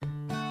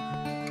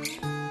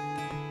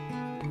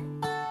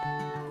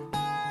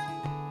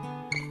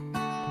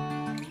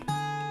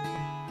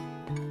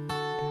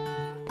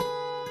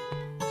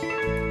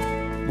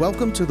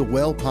Welcome to the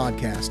Well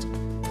Podcast.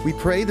 We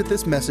pray that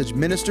this message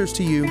ministers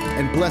to you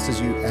and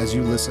blesses you as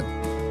you listen.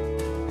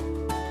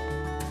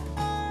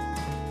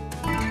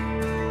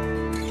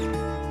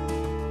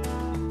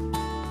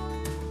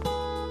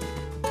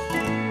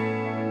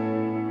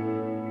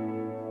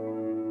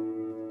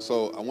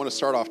 So I want to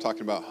start off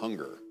talking about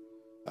hunger.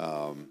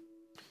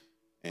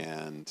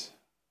 And,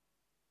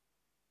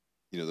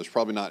 you know, there's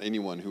probably not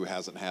anyone who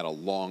hasn't had a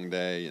long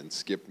day and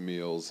skipped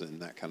meals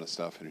and that kind of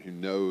stuff and who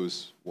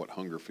knows what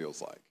hunger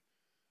feels like.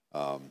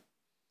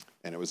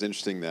 And it was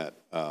interesting that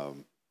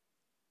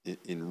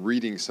in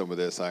reading some of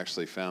this, I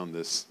actually found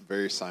this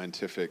very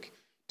scientific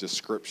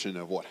description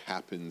of what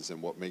happens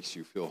and what makes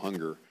you feel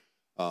hunger.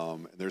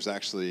 There's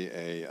actually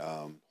a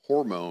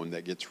hormone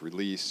that gets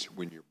released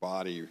when your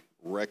body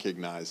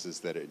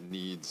recognizes that it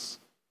needs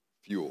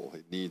fuel,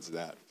 it needs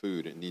that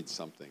food, it needs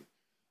something.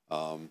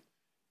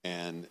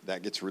 And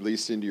that gets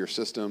released into your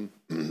system,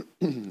 and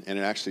it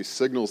actually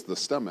signals the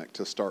stomach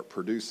to start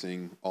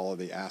producing all of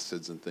the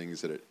acids and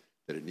things that it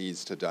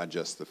needs to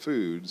digest the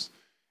foods,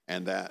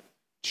 and that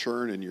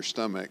churn in your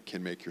stomach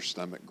can make your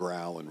stomach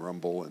growl and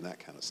rumble and that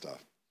kind of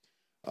stuff,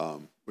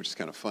 which is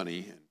kind of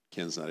funny, and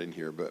Ken's not in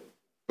here, but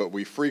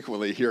we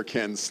frequently hear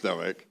Ken's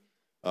stomach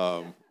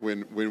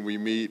when we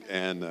meet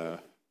and that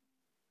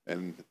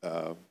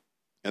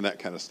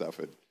kind of stuff.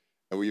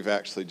 And we've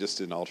actually, just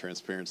in all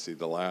transparency,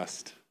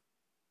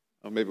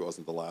 maybe it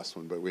wasn't the last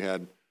one, but we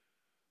had a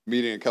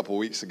meeting a couple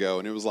weeks ago,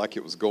 and it was like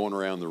it was going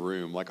around the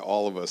room, like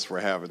all of us were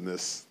having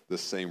this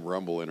same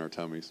rumble in our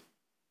tummies.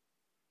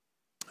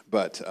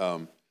 But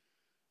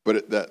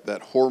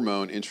that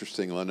hormone,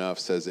 interestingly enough,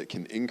 says it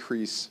can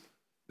increase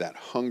that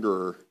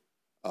hunger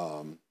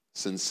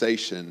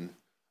sensation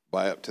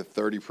by up to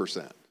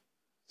 30%.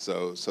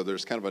 So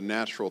there's kind of a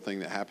natural thing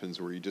that happens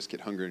where you just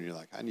get hungry and you're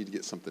like, I need to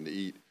get something to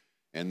eat.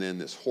 And then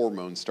this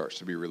hormone starts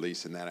to be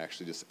released, and that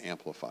actually just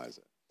amplifies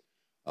it.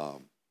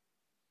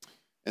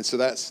 And so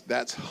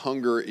that's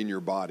hunger in your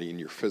body, in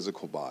your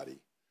physical body.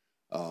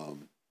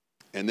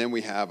 And then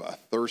we have a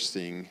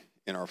thirsting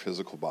in our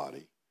physical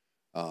body.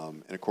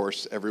 And of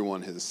course,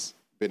 everyone has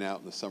been out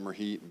in the summer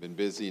heat and been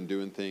busy and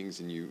doing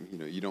things, and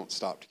you don't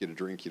stop to get a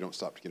drink, you don't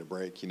stop to get a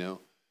break,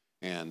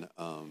 and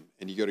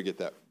you go to get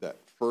that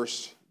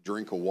first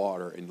drink of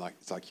water, and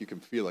it's like you can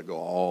feel it go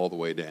all the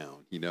way down.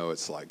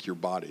 It's like your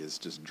body is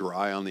just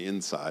dry on the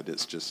inside.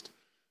 It's just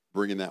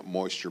bringing that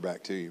moisture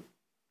back to you.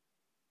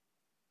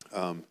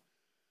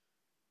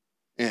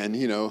 And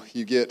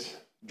you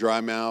get dry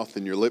mouth,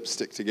 and your lips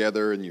stick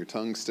together, and your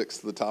tongue sticks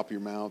to the top of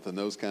your mouth, and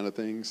those kind of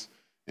things.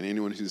 And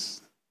anyone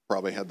who's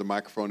probably had the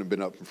microphone and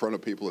been up in front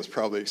of people has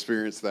probably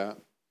experienced that.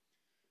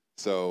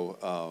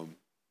 So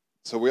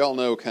we all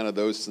know kind of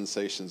those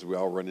sensations. We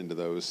all run into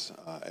those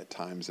at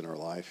times in our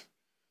life.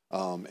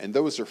 And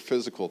those are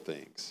physical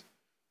things.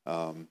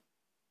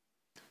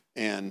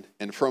 And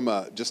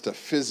from just a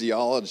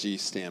physiology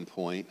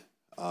standpoint,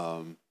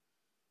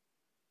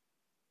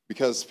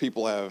 because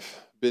people have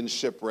been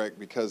shipwrecked,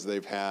 because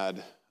they've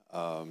had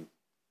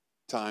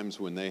times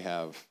when they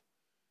have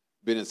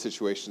been in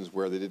situations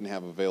where they didn't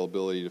have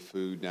availability to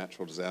food,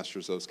 natural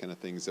disasters, those kind of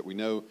things, that we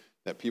know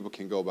that people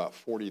can go about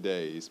 40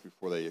 days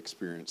before they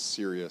experience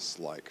serious,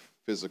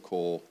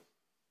 physical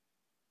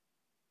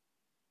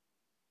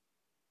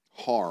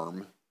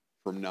harm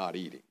from not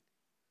eating.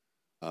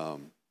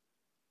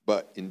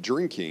 But in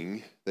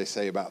drinking, they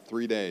say about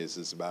 3 days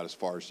is about as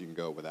far as you can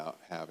go without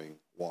having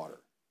water.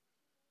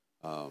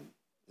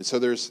 And so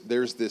there's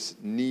this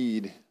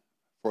need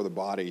for the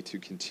body to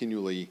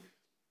continually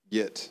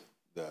get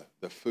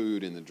the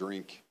food and the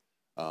drink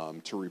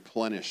to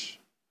replenish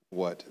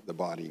what the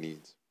body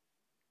needs.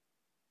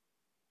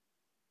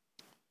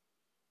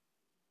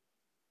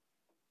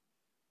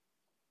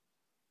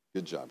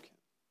 Good job, Ken.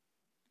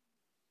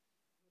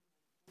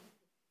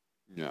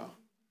 Yeah.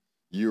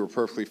 You are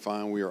perfectly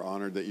fine. We are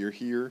honored that you're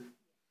here.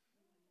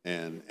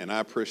 And I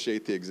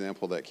appreciate the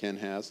example that Ken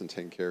has in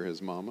taking care of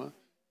his mama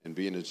and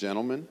being a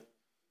gentleman.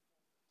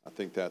 I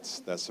think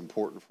that's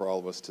important for all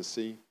of us to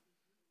see.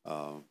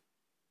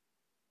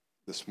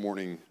 This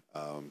morning,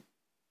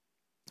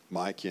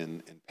 Mike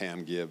and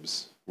Pam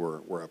Gibbs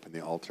were up in the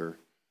altar,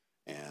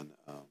 and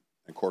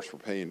of course we're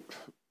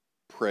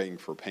praying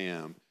for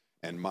Pam,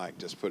 and Mike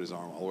just put his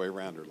arm all the way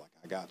around her, like,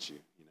 I got you,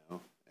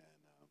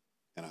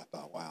 and I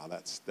thought, wow,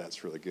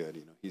 that's really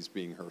good. He's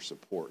being her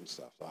support and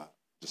stuff. So I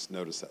just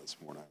noticed that this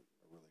morning. I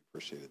really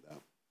appreciated that.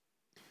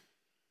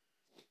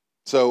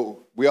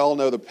 So we all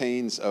know the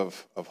pains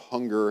of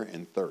hunger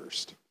and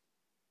thirst.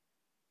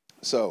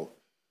 So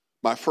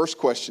my first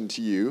question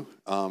to you,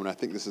 and I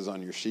think this is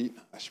on your sheet.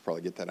 I should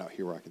probably get that out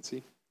here where I can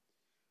see,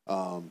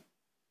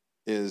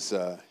 is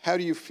how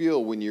do you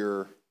feel when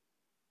you're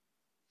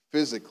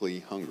physically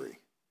hungry?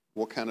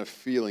 What kind of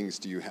feelings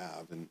do you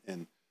have?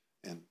 And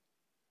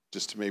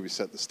just to maybe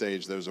set the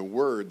stage, there's a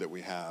word that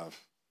we have,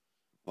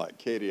 like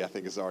Katie, I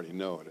think, is already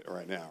knowing it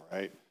right now,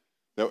 right?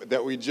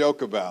 That we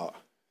joke about,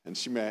 and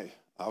she may,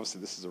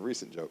 obviously this is a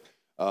recent joke,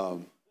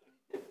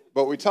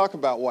 but we talk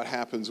about what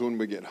happens when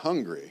we get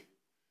hungry.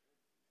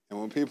 And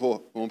when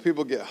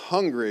people get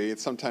hungry,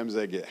 sometimes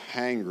they get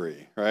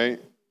hangry,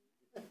 right?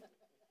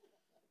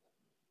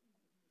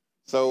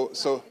 So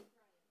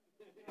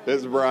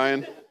this is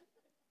Brian.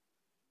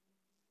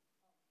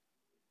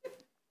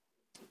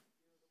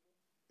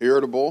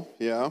 Irritable,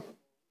 yeah.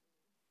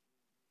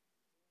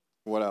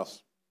 What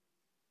else?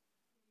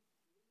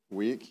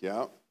 Weak,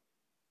 yeah.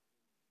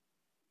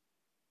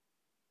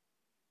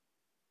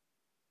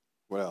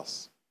 What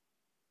else?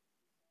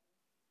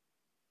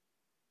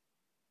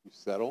 You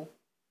settle.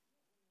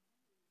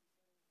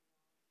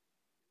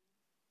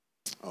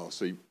 Oh,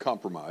 so you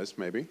compromise,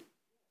 maybe.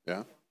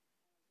 Yeah.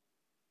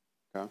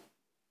 Okay.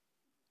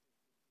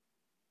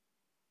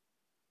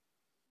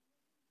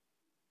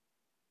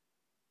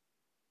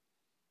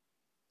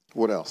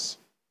 What else?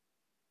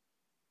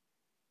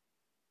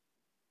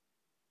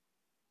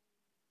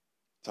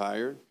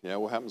 Tired? Yeah,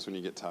 what happens when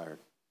you get tired?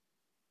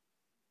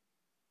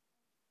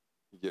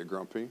 You get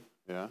grumpy?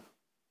 Yeah.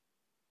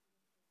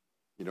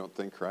 You don't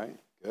think right?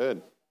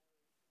 Good.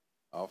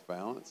 Off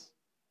balance?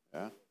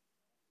 Yeah.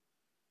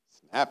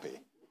 Snappy.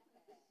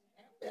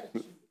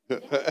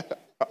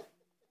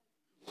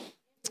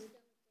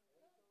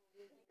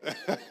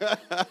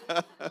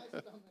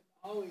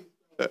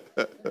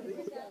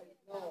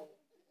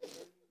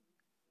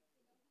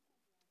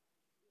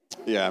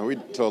 Yeah, we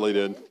totally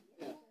did.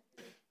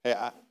 Hey,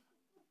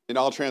 in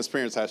all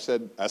transparency, I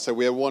said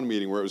we had one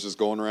meeting where it was just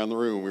going around the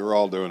room. We were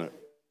all doing it.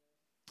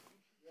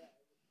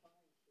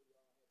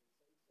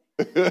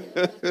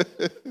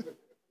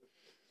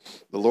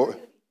 The Lord.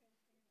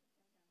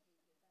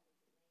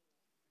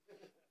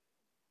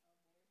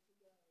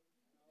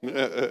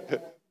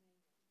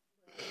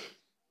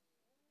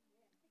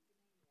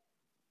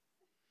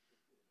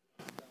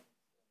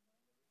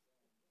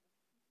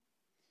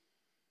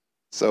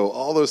 So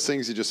all those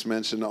things you just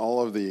mentioned,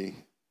 all of the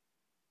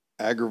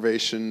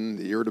aggravation,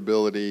 the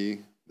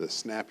irritability, the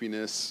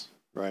snappiness,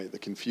 right, the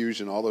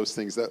confusion, all those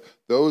things,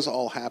 those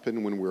all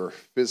happen when we're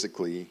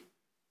physically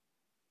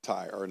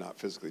tired, or not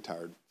physically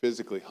tired,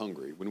 physically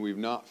hungry. When we've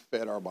not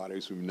fed our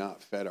bodies, we've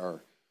not fed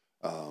our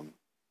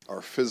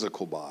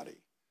physical body.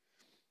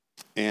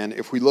 And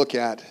if we look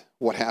at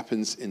what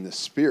happens in the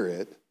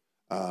spirit,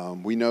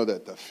 we know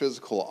that the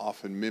physical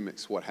often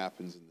mimics what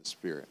happens in the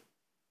spirit.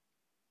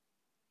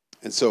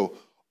 And so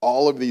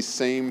all of these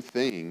same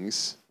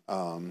things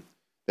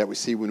that we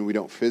see when we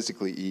don't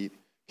physically eat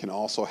can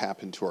also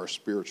happen to our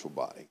spiritual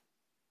body.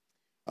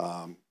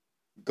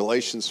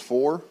 Galatians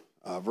 4,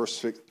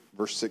 verse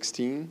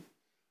 16,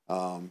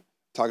 talking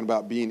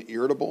about being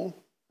irritable.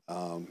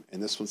 And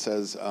this one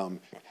says,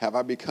 have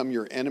I become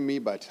your enemy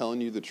by telling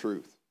you the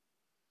truth?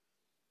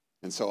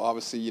 And so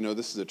obviously,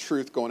 this is a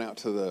truth going out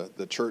to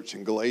the church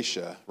in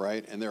Galatia,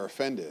 right? And they're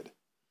offended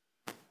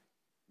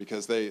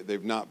because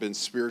they've not been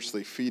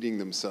spiritually feeding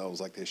themselves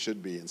like they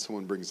should be, and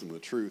someone brings them the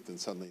truth, and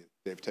suddenly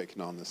they've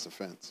taken on this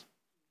offense.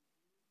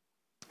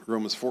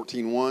 Romans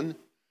 14:1,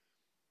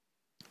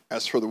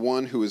 as for the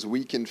one who is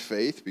weak in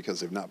faith,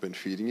 because they've not been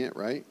feeding it,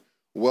 right?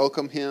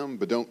 Welcome him,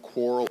 but don't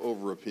quarrel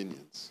over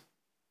opinions,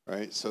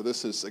 right? So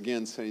this is,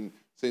 again, saying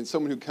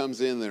someone who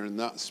comes in there and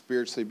not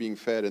spiritually being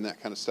fed and that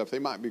kind of stuff, they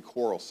might be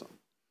quarrelsome.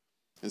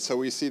 And so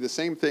we see the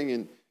same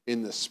thing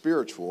in the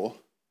spiritual,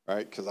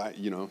 right? Because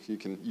you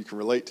can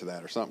relate to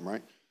that or something,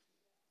 right?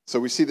 So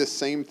we see the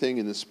same thing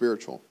in the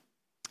spiritual.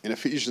 In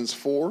Ephesians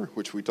 4,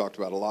 which we talked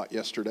about a lot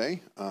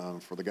yesterday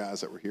for the guys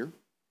that were here.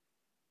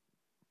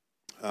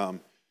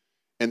 And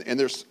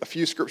there's a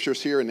few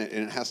scriptures here, and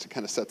it has to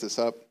kind of set this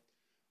up.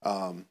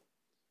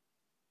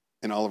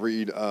 And I'll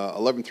read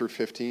 11 through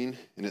 15,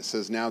 and it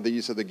says, now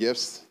these are the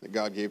gifts that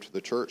God gave to the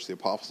church, the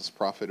apostles,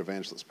 prophet,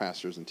 evangelists,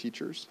 pastors, and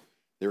teachers.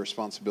 Their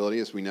responsibility,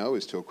 as we know,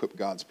 is to equip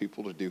God's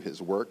people to do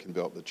his work and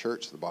build up the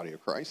church, the body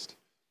of Christ.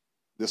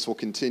 This will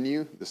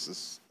continue. This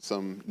is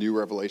some new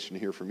revelation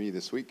here for me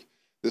this week.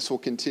 This will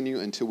continue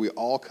until we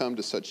all come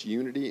to such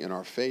unity in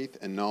our faith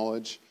and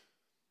knowledge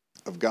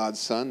of God's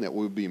Son that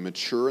we will be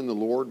mature in the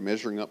Lord,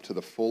 measuring up to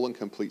the full and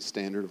complete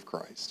standard of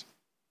Christ.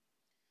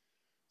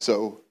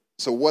 So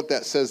what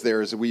that says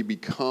there is that we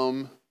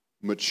become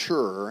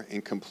mature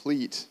and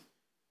complete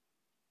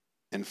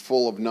and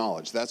full of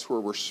knowledge. That's where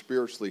we're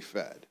spiritually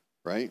fed,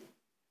 right?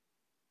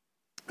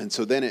 And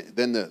so then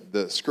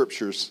the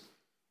scriptures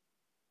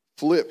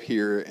flip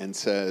here and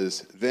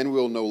says, then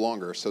we'll no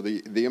longer. So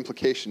the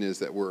implication is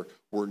that we're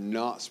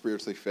not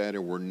spiritually fed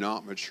and we're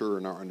not mature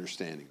in our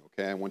understanding,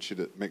 okay? I want you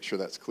to make sure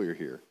that's clear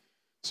here.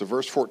 So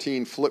verse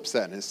 14 flips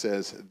that and it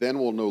says, then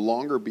we'll no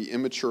longer be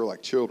immature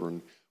like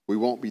children. We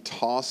won't be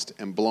tossed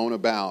and blown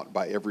about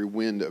by every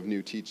wind of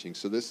new teaching.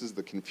 So this is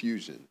the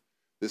confusion.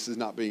 This is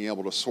not being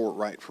able to sort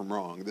right from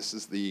wrong. This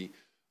is the,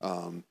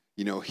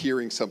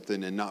 hearing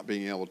something and not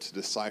being able to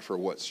decipher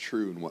what's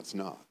true and what's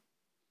not.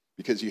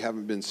 Because you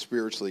haven't been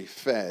spiritually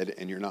fed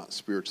and you're not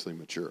spiritually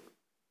mature.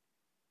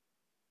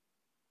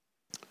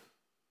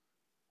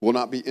 We'll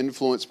not be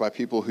influenced by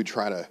people who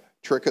try to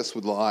trick us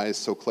with lies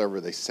so clever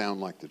they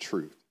sound like the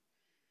truth.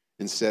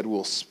 Instead,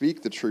 we'll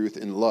speak the truth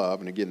in love.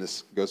 And again,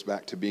 this goes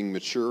back to being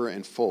mature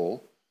and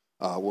full.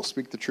 will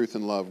speak the truth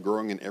in love,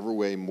 growing in every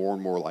way more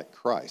and more like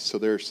Christ. So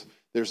there's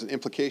an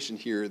implication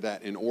here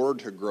that in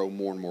order to grow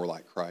more and more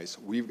like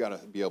Christ, we've got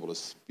to be able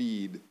to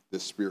feed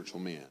this spiritual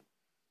man.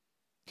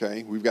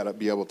 Okay? We've got to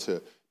be able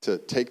to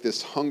take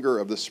this hunger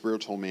of the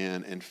spiritual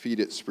man and feed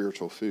it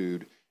spiritual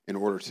food in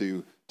order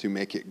to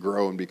make it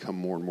grow and become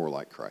more and more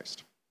like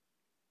Christ.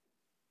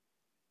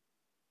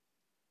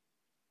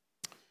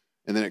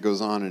 And then it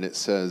goes on and it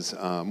says,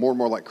 more and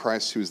more like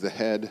Christ, who is the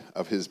head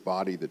of his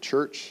body, the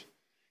church.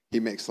 He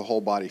makes the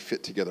whole body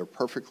fit together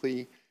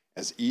perfectly.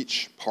 As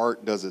each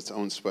part does its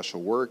own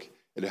special work,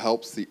 it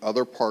helps the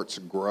other parts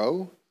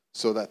grow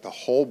so that the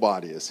whole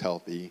body is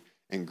healthy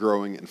and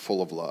growing and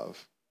full of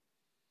love.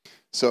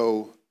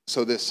 So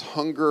this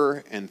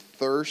hunger and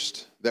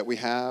thirst that we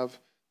have,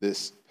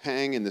 this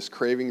pang and this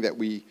craving that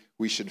we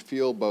should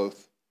feel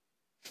both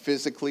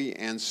physically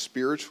and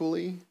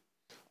spiritually,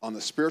 on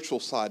the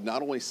spiritual side,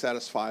 not only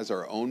satisfies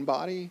our own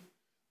body,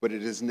 but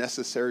it is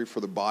necessary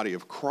for the body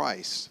of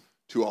Christ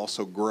to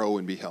also grow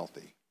and be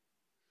healthy.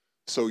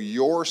 So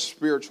your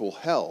spiritual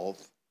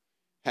health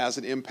has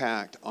an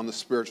impact on the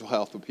spiritual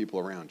health of people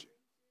around you.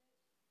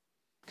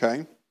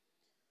 Okay?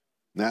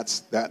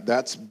 That's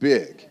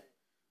big.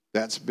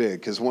 That's big,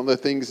 because one of the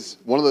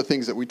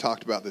things that we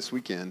talked about this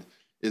weekend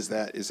is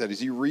that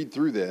as you read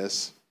through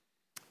this,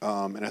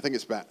 and I think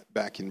it's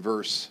back in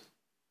verse,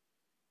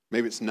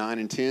 maybe it's 9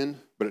 and 10,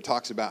 but it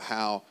talks about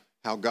how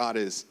God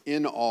is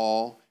in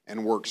all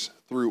and works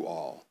through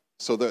all,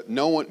 so that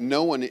no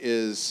one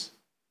is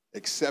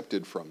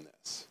accepted from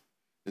this.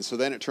 And so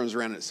then it turns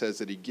around and it says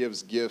that he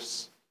gives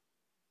gifts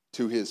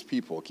to his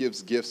people,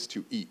 gives gifts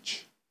to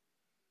each.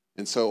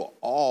 And so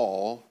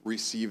all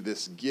receive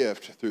this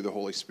gift through the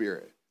Holy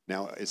Spirit.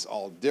 Now, it's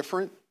all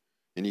different,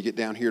 and you get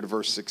down here to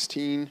verse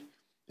 16,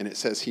 and it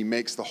says he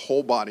makes the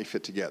whole body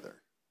fit together,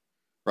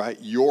 right?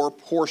 Your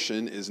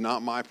portion is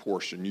not my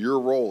portion. Your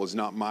role is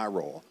not my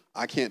role.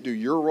 I can't do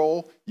your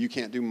role. You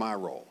can't do my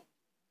role.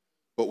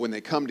 But when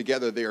they come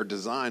together, they are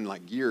designed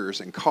like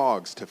gears and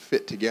cogs to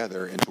fit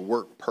together and to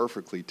work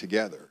perfectly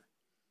together.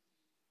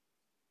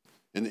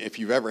 And if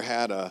you've ever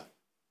had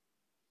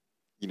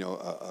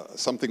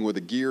something with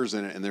the gears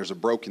in it and there's a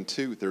broken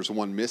tooth, there's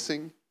one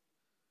missing,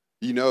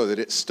 you know that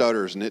it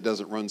stutters and it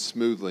doesn't run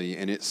smoothly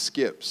and it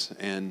skips.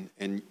 And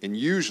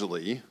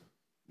usually,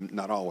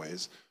 not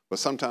always, but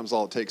sometimes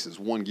all it takes is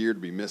one gear to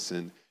be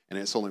missing, and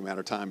it's only a matter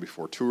of time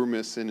before 2 are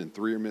missing and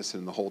 3 are missing,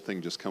 and the whole thing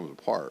just comes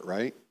apart,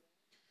 right?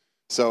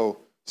 So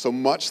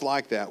much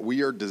like that,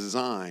 we are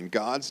designed,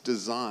 God's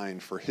design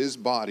for his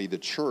body, the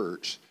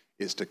church,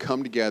 is to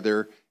come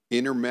together,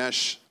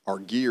 intermesh our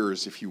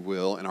gears, if you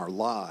will, in our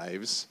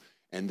lives,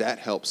 and that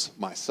helps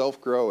myself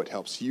grow, it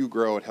helps you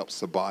grow, it helps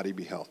the body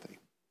be healthy.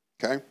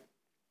 Okay?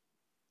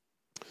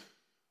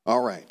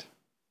 All right.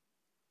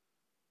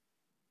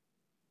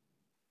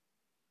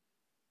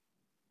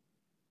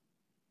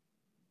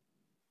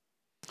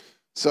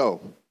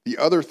 So, the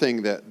other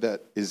thing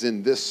that is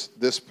in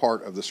this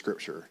part of the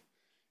scripture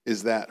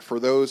is that for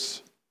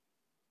those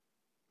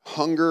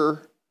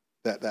hunger,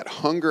 that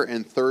hunger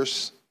and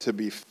thirst to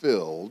be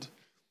filled,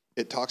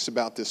 it talks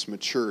about this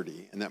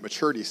maturity, and that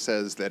maturity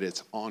says that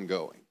it's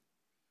ongoing.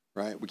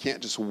 Right? We can't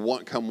just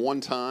come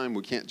one time.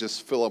 We can't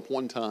just fill up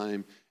one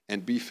time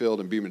and be filled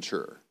and be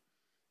mature.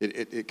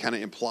 It kind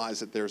of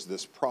implies that there's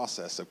this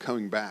process of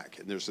coming back,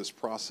 and there's this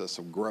process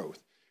of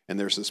growth, and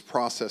there's this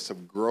process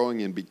of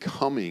growing and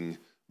becoming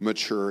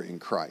mature in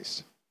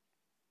Christ.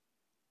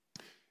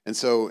 And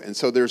so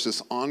there's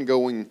this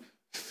ongoing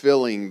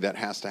filling that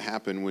has to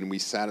happen when we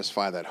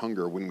satisfy that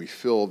hunger, when we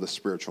fill the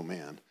spiritual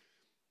man.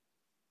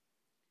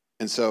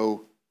 And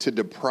so to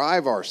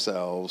deprive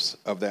ourselves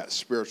of that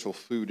spiritual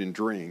food and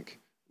drink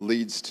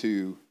leads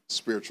to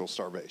spiritual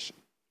starvation.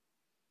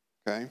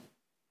 Okay?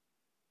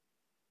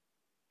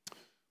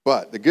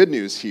 But the good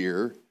news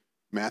here,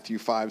 Matthew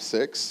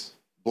 5:6,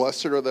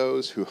 blessed are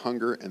those who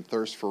hunger and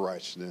thirst for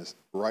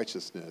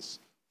righteousness,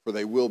 for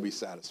they will be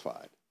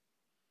satisfied.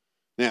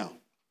 Now,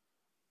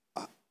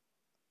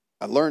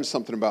 I learned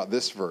something about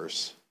this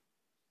verse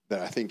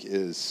that I think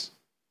is,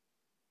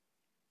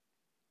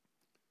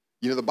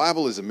 the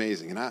Bible is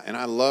amazing, and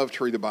I love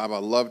to read the Bible. I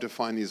love to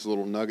find these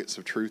little nuggets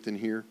of truth in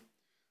here,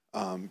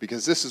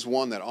 because this is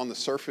one that on the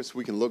surface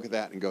we can look at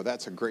that and go,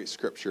 that's a great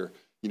scripture.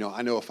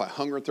 I know if I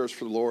hunger and thirst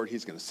for the Lord,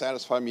 he's going to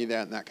satisfy me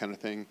and that kind of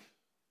thing.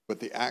 But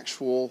the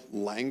actual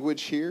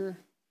language here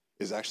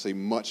is actually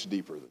much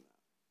deeper than that.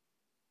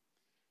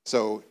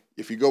 So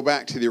if you go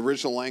back to the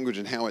original language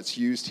and how it's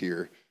used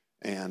here,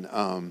 and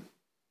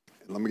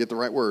let me get the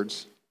right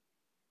words.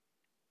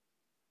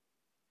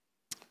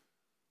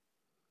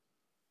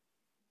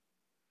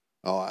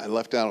 Oh, I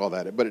left out all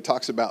that, but it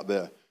talks about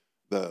the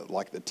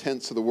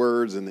tense of the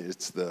words, and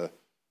it's the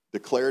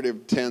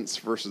declarative tense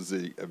versus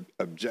the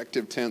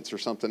objective tense or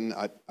something.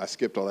 I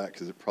skipped all that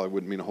because it probably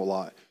wouldn't mean a whole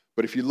lot.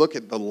 But if you look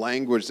at the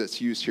language that's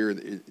used here,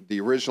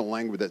 the original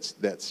language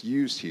that's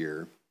used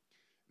here,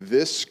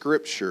 this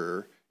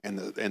scripture and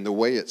the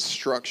way it's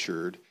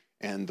structured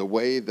and the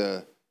way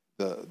the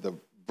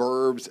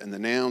verbs and the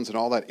nouns and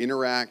all that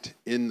interact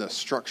in the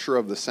structure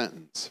of the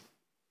sentence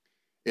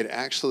it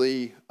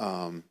actually,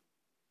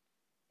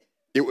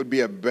 it would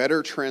be a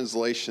better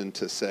translation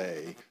to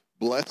say,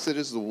 blessed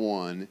is the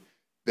one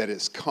that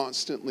is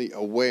constantly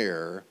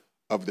aware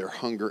of their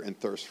hunger and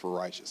thirst for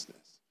righteousness.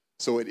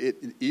 So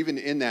it even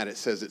in that, it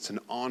says it's an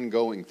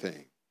ongoing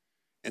thing.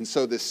 And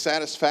so this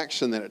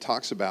satisfaction that it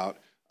talks about,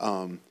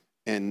 and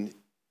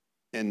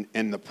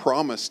the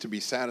promise to be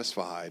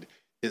satisfied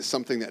is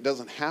something that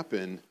doesn't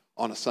happen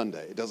on a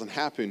Sunday. It doesn't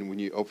happen when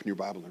you open your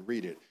Bible and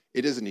read it.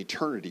 It is an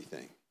eternity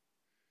thing.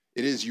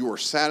 It is you are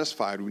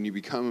satisfied when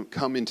you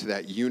come into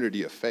that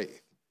unity of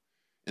faith.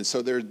 And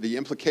so the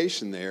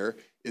implication there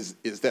is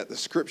that the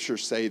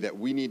scriptures say that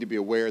we need to be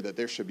aware that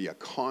there should be a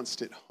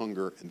constant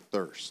hunger and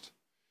thirst,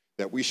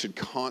 that we should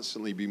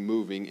constantly be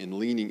moving and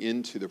leaning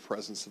into the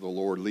presence of the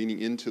Lord, leaning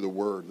into the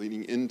Word,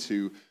 leaning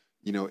into,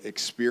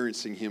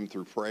 experiencing Him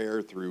through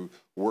prayer, through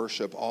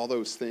worship, all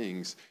those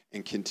things,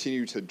 and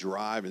continue to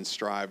drive and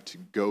strive to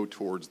go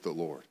towards the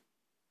Lord.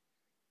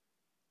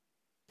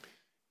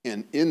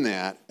 And in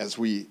that, as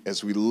we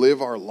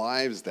live our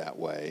lives that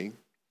way,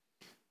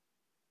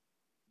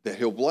 that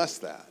He'll bless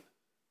that.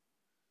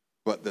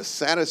 But the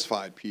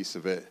satisfied piece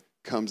of it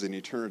comes in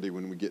eternity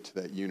when we get to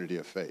that unity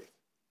of faith.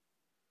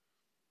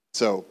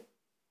 So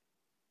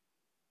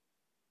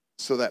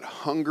that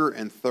hunger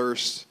and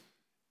thirst,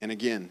 and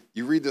again,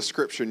 you read the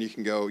scripture and you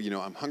can go,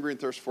 I'm hungry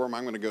and thirsty for Him.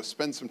 I'm going to go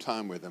spend some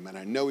time with Him, and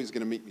I know He's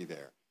going to meet me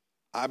there.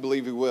 I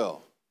believe He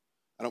will.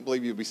 I don't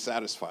believe you'll be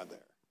satisfied there.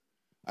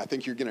 I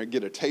think you're going to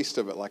get a taste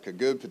of it like a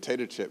good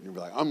potato chip, and you'll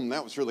be like,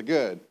 that was really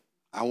good.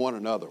 I want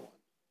another one.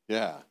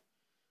 Yeah.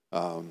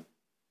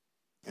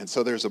 And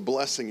so there's a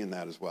blessing in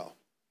that as well.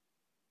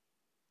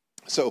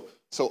 So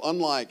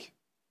unlike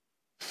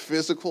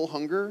physical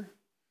hunger,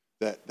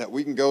 that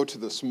we can go to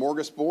the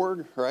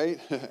smorgasbord, right?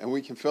 And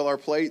we can fill our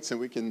plates and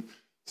we can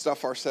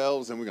stuff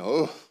ourselves and we go,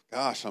 oh,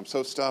 gosh, I'm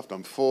so stuffed,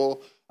 I'm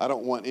full, I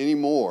don't want any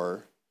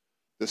more.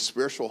 The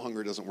spiritual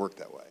hunger doesn't work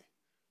that way.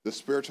 The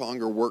spiritual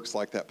hunger works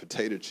like that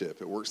potato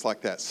chip. It works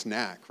like that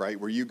snack, right?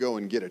 Where you go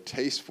and get a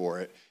taste for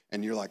it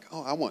and you're like,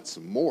 oh, I want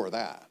some more of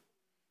that,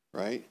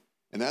 right?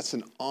 And that's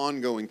an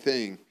ongoing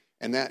thing.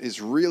 And that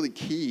is really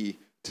key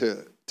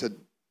to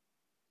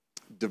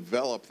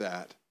develop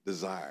that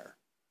desire,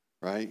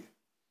 right?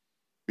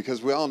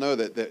 Because we all know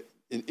that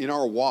in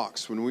our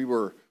walks, when we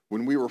were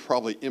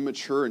probably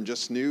immature and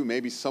just new,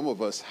 maybe some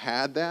of us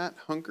had that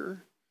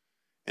hunger.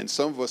 And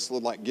some of us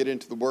would get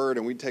into the Word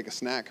and we'd take a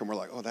snack and we're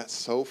like, oh, that's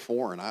so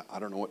foreign. I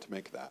don't know what to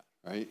make of that,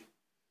 right?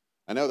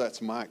 I know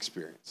that's my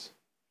experience.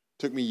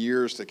 It took me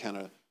years to kind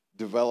of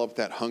develop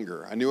that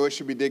hunger. I knew I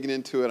should be digging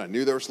into it. I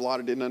knew there was a lot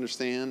I didn't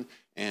understand.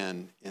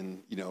 And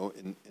in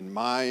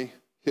my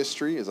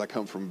history, as I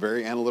come from a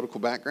very analytical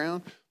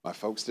background, my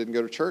folks didn't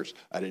go to church.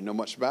 I didn't know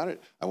much about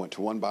it. I went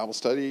to one Bible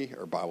study,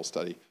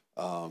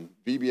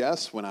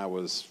 VBS when I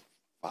was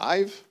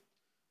 5,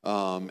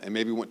 and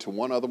maybe went to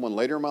one other one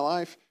later in my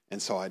life.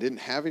 And so I didn't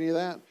have any of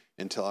that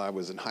until I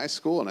was in high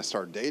school and I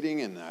started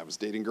dating, and I was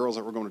dating girls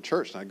that were going to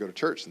church, and I'd go to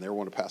church and they were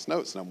wanting to pass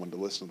notes and I wanted to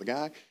listen to the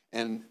guy.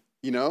 And,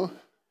 and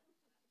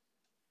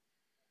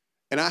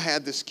I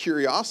had this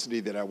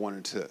curiosity that I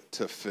wanted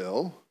to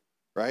fill,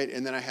 right?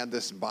 And then I had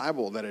this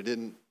Bible that I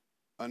didn't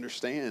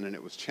understand, and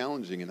it was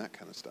challenging and that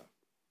kind of stuff.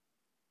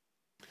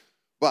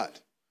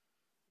 But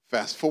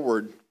fast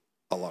forward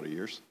a lot of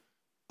years,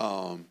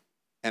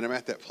 and I'm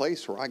at that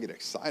place where I get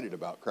excited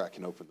about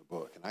cracking open the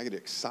book, and I get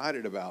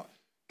excited about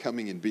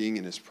coming and being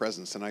in His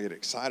presence, and I get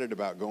excited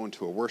about going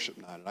to a worship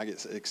night, and I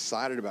get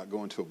excited about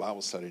going to a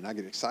Bible study, and I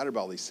get excited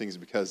about all these things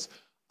because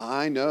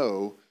I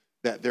know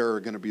that there are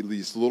going to be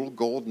these little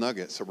gold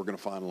nuggets that we're going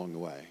to find along the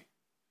way.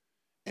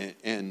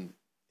 And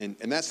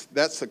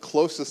that's the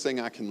closest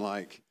thing I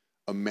can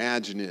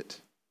imagine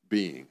it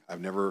being. I've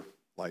never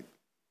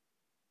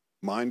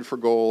mined for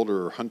gold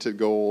or hunted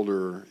gold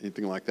or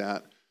anything like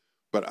that,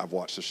 but I've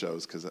watched the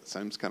shows because that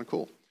sounds kind of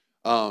cool.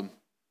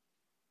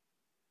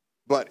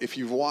 But if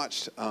you've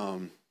watched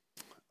Gold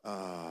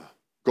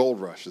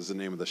Rush is the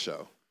name of the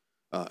show.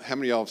 How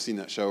many of y'all have seen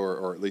that show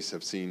or at least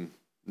have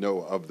know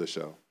of the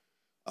show?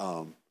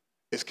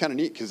 It's kind of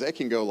neat because they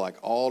can go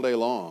all day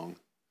long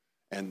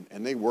and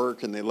they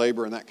work and they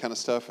labor and that kind of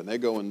stuff, and they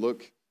go and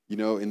look,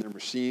 in their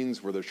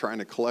machines where they're trying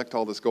to collect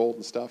all this gold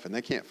and stuff, and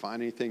they can't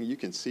find anything. You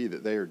can see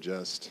that they are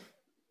just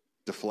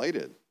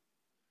deflated.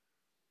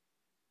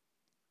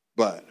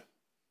 But,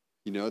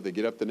 they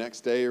get up the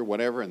next day or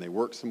whatever, and they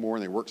work some more,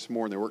 and they work some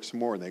more, and they work some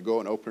more, and they go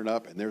and open it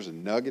up, and there's a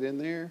nugget in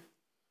there.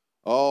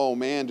 Oh,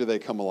 man, do they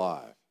come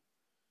alive.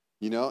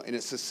 And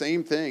it's the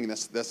same thing.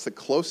 That's the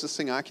closest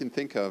thing I can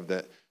think of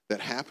that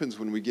happens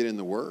when we get in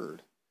the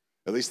Word.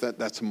 At least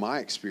that's my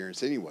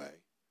experience anyway,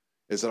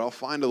 is that I'll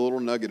find a little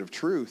nugget of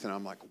truth, and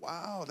I'm like,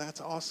 wow,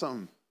 that's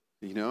awesome,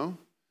 And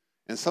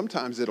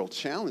sometimes it'll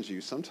challenge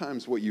you.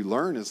 Sometimes what you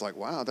learn is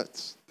wow,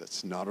 that's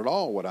not at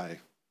all what I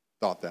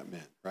thought that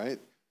meant, right?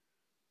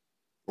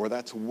 Or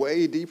that's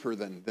way deeper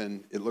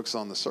than it looks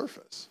on the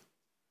surface.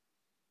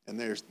 And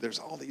there's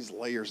all these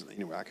layers.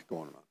 Anyway, I could go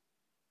on and on.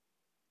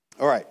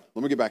 All right,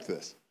 let me get back to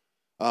this.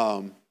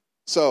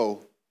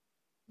 So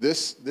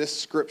this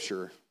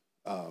scripture,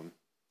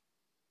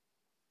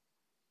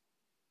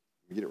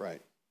 Get it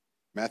right.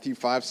 Matthew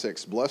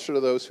 5:6. Blessed are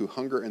those who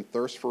hunger and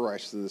thirst for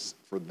righteousness,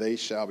 for they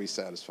shall be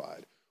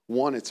satisfied.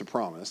 One, it's a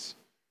promise,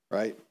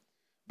 right?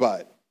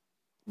 But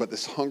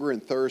this hunger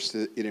and thirst,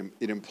 it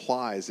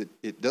implies,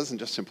 it doesn't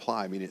just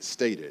imply, I mean, it's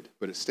stated,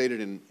 but it's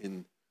stated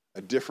in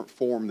a different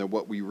form than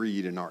what we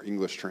read in our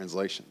English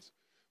translations.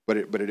 But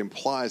it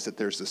implies that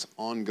there's this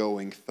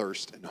ongoing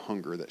thirst and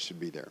hunger that should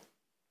be there.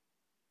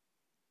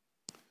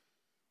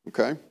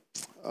 Okay?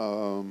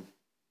 All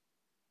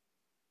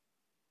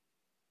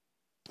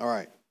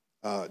right.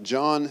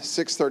 John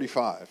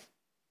 6:35.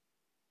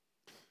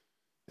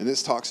 And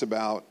this talks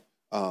about,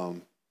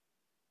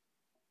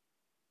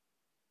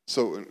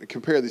 so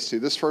compare these two.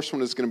 This first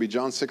one is going to be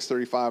John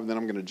 6:35, and then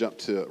I'm going to jump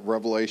to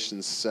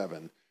Revelation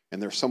 7.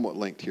 And they're somewhat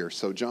linked here.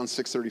 So John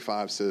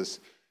 6:35 says,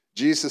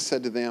 Jesus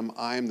said to them,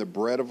 I am the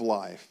bread of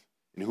life,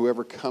 and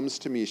whoever comes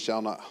to me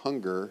shall not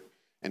hunger,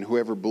 and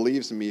whoever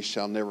believes in me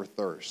shall never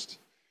thirst.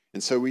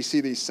 And so we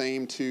see these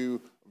same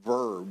two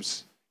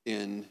verbs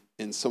in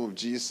some of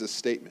Jesus'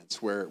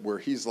 statements where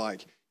he's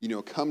like,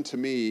 come to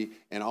me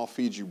and I'll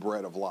feed you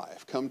bread of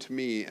life. Come to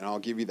me and I'll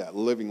give you that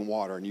living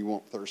water and you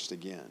won't thirst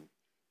again,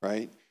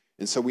 right?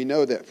 And so we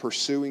know that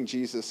pursuing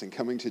Jesus and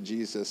coming to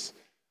Jesus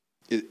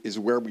is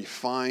where we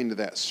find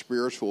that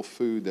spiritual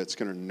food that's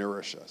going to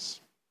nourish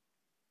us.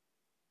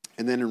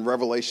 And then in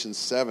Revelation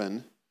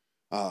 7,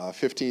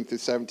 15 through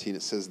 17,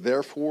 it says,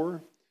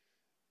 Therefore,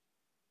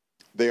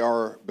 they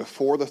are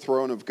before the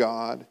throne of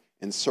God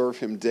and serve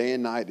him day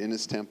and night in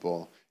his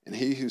temple. And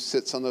he who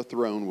sits on the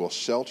throne will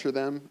shelter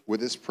them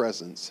with his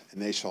presence,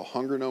 and they shall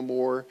hunger no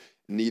more,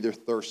 neither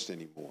thirst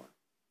anymore.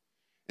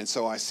 And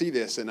so I see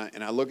this, and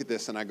I look at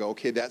this, and I go,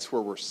 okay, that's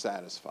where we're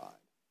satisfied.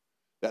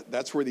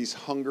 That's where these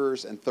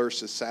hungers and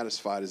thirsts is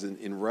satisfied, is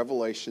in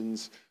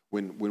Revelations,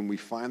 when we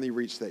finally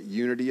reach that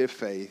unity of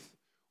faith,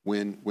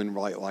 when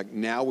like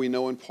now we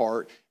know in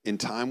part, in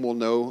time we'll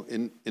know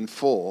in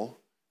full,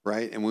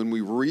 right? And when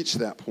we reach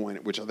that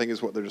point, which I think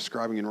is what they're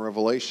describing in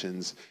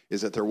Revelations,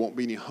 is that there won't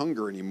be any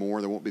hunger anymore,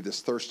 there won't be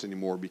this thirst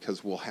anymore,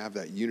 because we'll have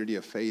that unity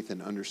of faith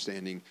and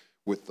understanding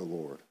with the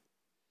Lord.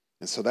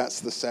 And so that's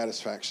the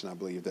satisfaction, I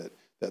believe, that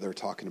they're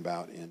talking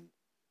about in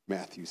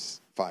Matthew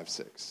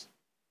 5:6.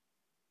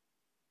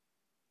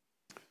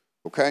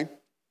 Okay?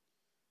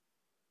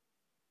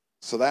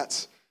 So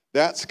that's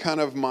kind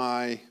of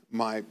my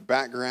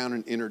background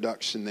and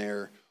introduction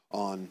there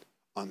on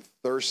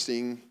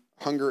thirsting,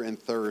 hunger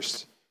and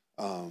thirst,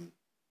 and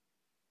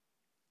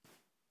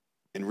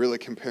really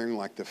comparing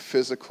like the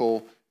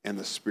physical and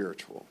the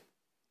spiritual.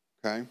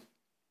 Okay?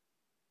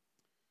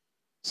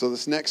 So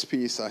this next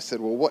piece, I said,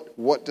 well,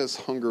 what does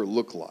hunger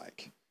look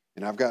like?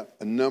 And I've got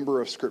a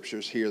number of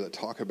scriptures here that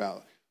talk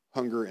about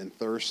hunger and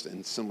thirst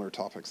and similar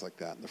topics like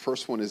that. And the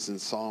first one is in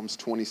Psalms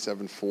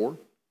 27:4.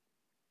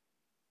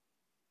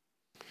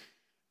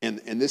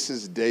 And this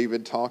is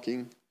David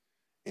talking.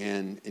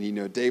 And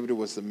David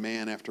was the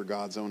man after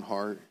God's own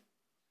heart.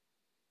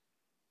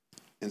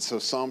 And so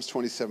Psalms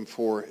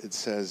 27:4, it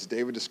says,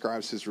 David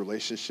describes his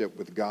relationship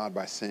with God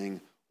by saying,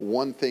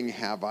 One thing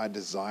have I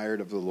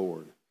desired of the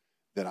Lord,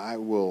 that I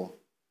will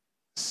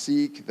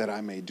seek, that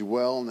I may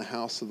dwell in the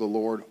house of the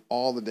Lord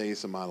all the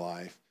days of my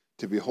life,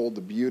 to behold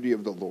the beauty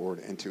of the Lord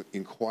and to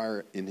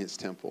inquire in his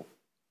temple.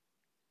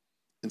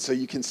 And so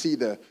you can see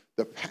the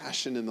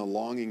passion and the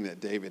longing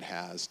that David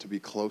has to be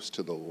close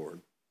to the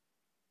Lord.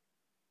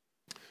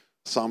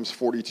 Psalms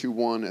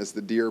 42:1, as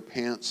the deer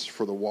pants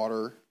for the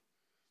water,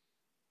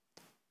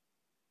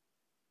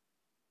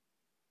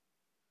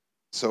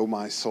 so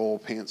my soul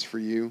pants for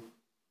you.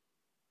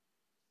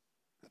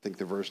 I think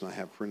the version I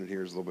have printed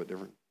here is a little bit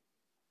different.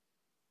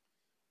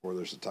 Or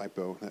there's a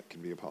typo. That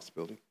can be a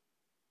possibility.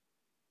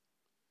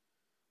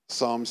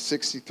 Psalm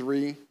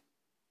 63,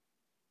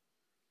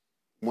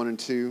 1 and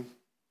 2.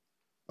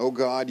 O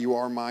God, you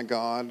are my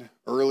God.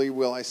 Early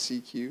will I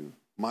seek you.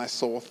 My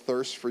soul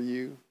thirsts for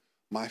you.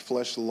 My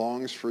flesh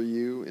longs for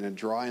you in a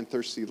dry and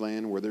thirsty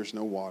land where there's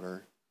no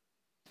water.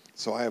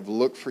 So I have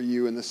looked for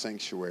you in the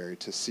sanctuary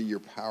to see your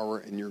power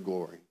and your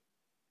glory.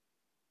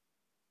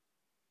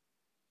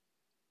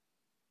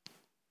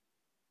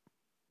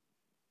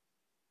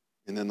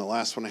 And then the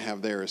last one I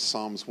have there is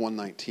Psalms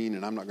 119,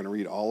 and I'm not going to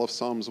read all of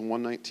Psalms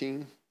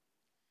 119.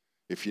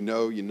 If you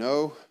know, you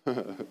know.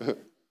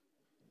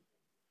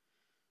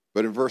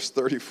 But in verse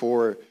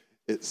 34,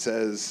 it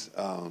says,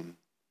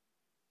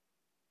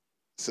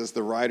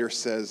 the writer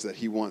says that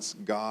he wants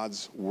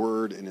God's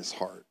word in his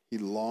heart. He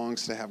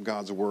longs to have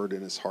God's word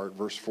in his heart.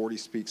 Verse 40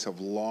 speaks of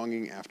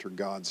longing after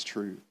God's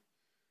truth.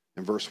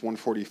 And verse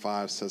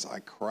 145 says, I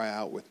cry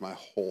out with my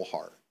whole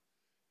heart.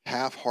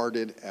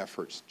 Half-hearted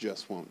efforts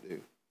just won't do.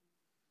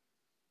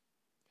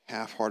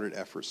 Half-hearted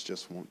efforts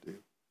just won't do.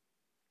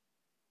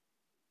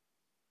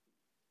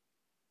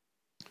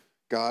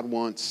 God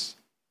wants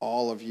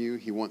all of you.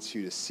 He wants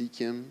you to seek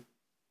him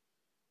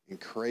and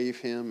crave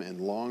him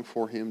and long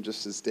for him,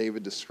 just as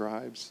David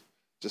describes,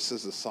 just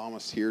as the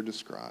psalmist here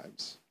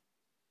describes.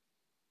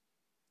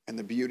 And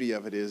the beauty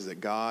of it is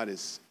that God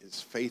is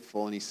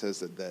faithful, and he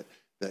says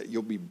that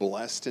you'll be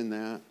blessed in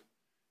that.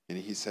 And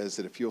he says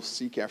that if you'll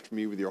seek after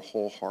me with your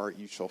whole heart,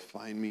 you shall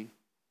find me.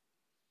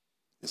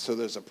 And so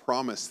there's a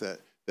promise that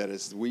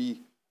as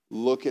we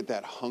look at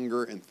that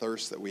hunger and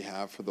thirst that we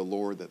have for the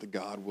Lord, that the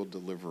God will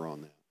deliver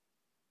on that.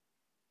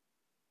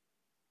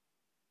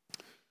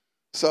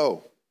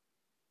 So,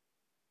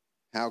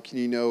 how can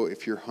you know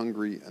if you're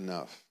hungry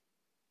enough?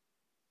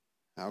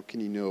 How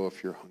can you know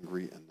if you're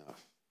hungry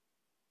enough?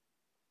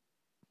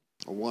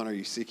 One, are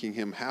you seeking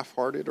him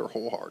half-hearted or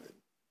wholehearted?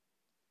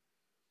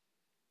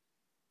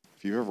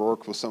 If you've ever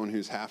worked with someone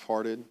who's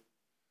half-hearted,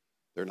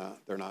 they're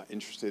not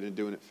interested in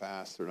doing it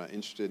fast. They're not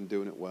interested in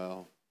doing it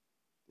well.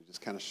 They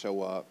just kind of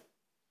show up.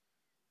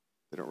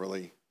 They don't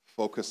really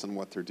focus on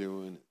what they're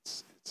doing.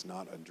 It's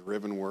not a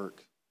driven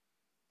work.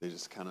 They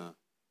just kind of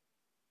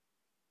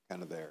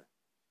there.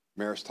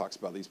 Maris talks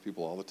about these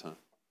people all the time.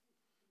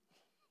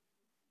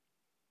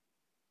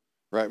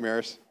 Right,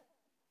 Maris?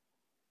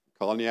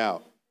 Calling you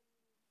out.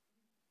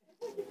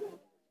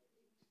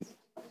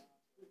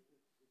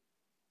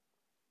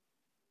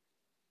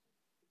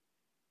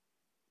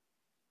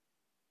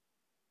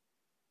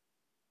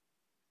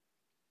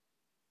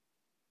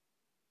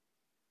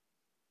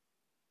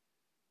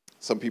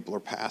 Some people are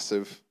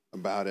passive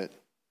about it,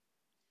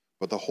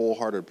 but the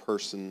wholehearted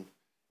person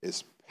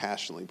is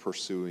passionately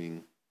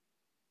pursuing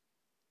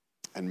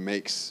and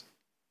makes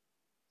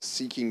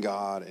seeking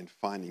God and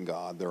finding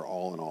God their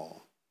all in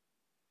all.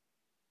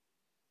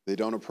 They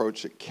don't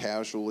approach it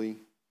casually.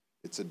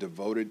 It's a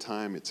devoted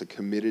time. It's a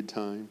committed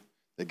time.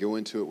 They go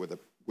into it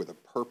with a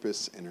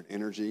purpose and an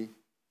energy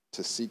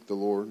to seek the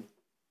Lord.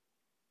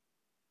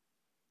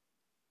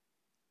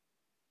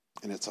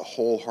 And it's a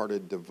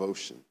wholehearted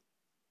devotion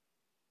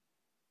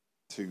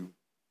to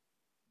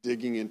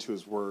digging into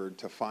his word,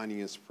 to finding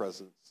his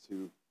presence,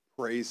 to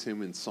praise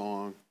him in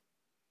song,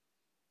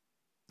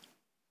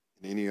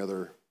 and any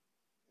other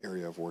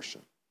area of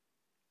worship.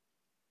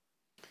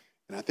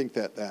 And I think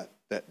that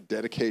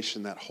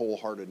dedication, that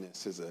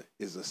wholeheartedness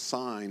is a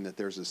sign that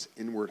there's this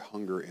inward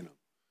hunger in them.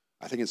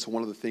 I think it's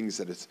one of the things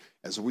that is,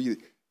 as we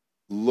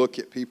look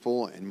at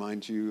people, and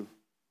mind you,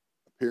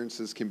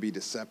 appearances can be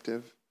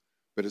deceptive,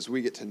 but as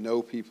we get to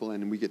know people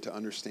and we get to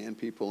understand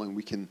people and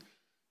we can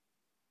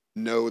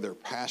know their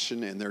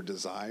passion and their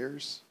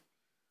desires,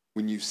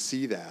 when you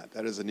see that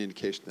is an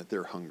indication that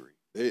they're hungry.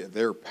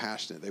 They're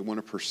passionate. They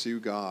want to pursue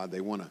God. They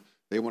want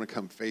to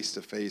come face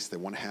to face. They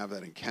want to have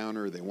that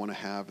encounter. They want to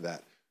have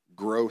that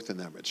growth and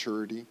that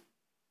maturity.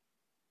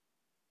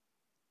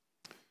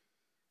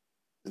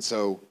 And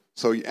so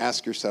you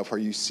ask yourself, are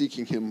you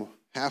seeking him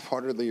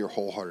half-heartedly or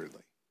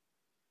wholeheartedly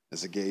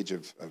as a gauge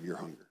of your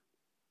hunger?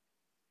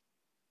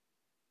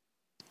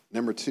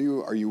 Number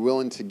 2, are you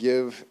willing to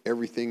give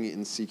everything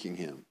in seeking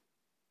him?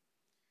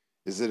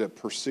 Is it a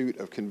pursuit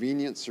of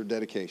convenience or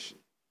dedication?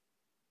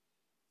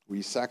 Will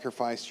you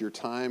sacrifice your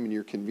time and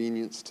your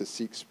convenience to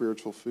seek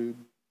spiritual food?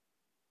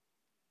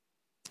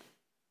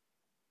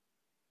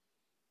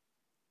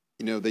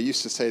 You know, they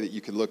used to say that you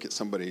could look at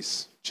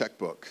somebody's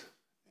checkbook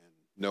and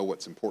know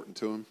what's important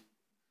to them.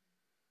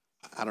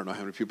 I don't know how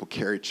many people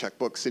carry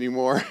checkbooks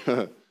anymore,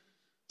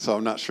 so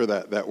I'm not sure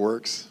that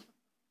works.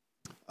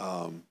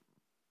 But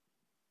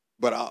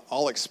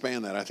I'll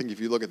expand that. I think if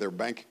you look at their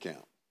bank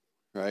account,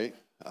 right,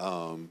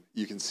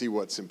 you can see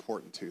what's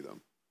important to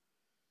them.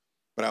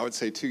 But I would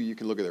say, too, you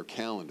can look at their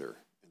calendar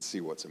and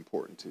see what's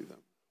important to them.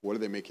 What are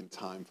they making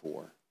time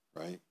for,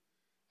 right?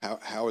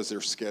 How is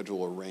their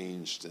schedule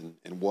arranged,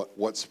 and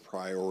what's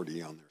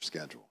priority on their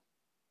schedule?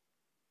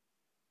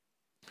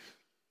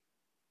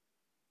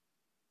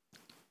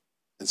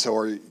 And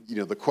so,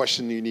 the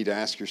question you need to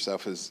ask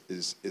yourself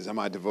is am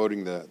I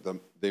devoting the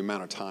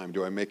amount of time?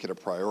 Do I make it a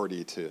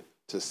priority to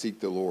seek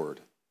the Lord,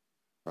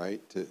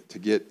 right? To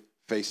get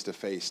face to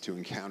face, to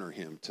encounter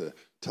him,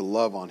 to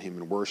love on him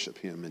and worship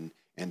him,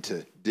 and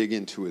to dig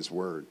into his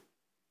word.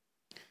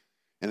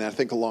 And I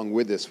think along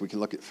with this, we can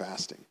look at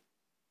fasting,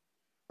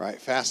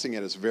 right? Fasting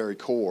at its very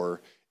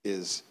core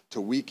is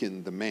to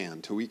weaken the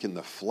man, to weaken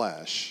the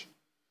flesh,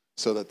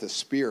 so that the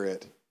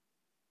spirit,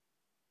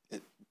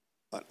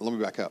 let me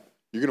back up.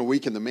 You're going to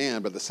weaken the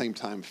man, but at the same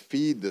time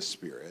feed the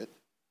spirit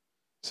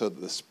so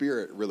that the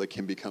spirit really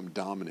can become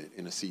dominant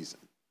in a season,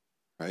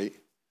 right?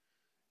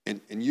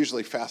 And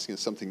usually fasting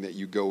is something that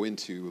you go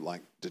into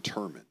like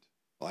determined,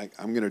 like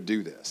I'm going to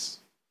do this.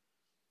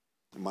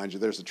 And mind you,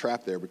 there's a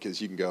trap there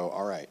because you can go,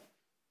 all right,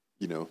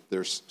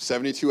 there's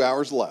 72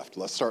 hours left.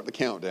 Let's start the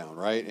countdown,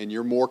 right? And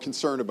you're more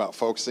concerned about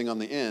focusing on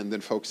the end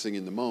than focusing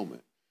in the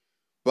moment.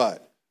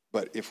 But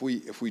if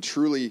we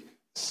truly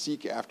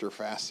seek after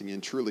fasting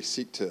and truly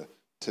seek to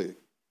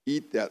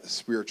eat that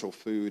spiritual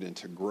food and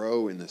to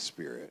grow in the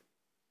spirit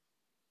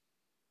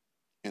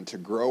and to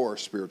grow our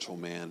spiritual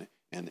man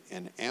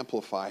and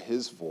amplify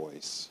his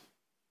voice,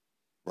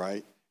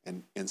 right?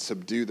 And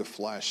subdue the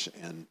flesh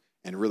and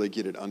really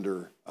get it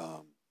under,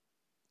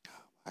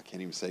 I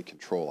can't even say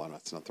control. I know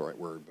it's not the right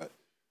word, but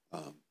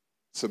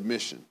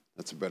submission.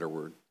 That's a better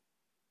word.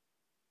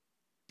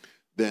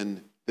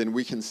 Then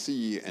we can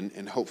see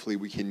and hopefully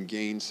we can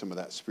gain some of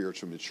that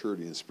spiritual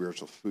maturity and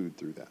spiritual food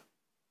through that.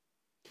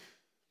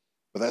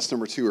 But that's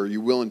number two. Are you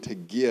willing to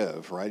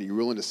give, right? Are you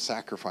willing to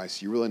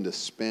sacrifice? Are you willing to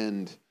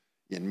spend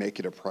and make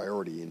it a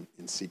priority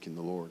in seeking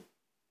the Lord?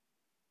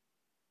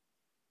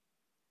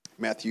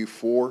 Matthew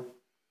 4,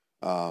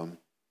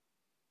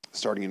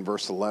 starting in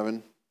verse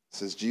 11,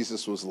 says,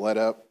 Jesus was led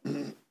up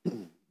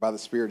by the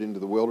Spirit into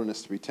the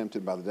wilderness to be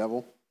tempted by the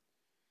devil.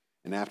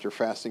 And after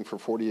fasting for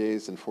 40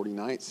 days and 40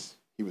 nights,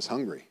 he was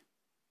hungry.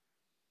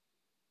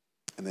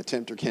 And the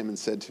tempter came and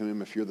said to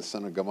him, if you're the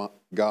Son of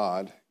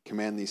God,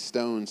 command these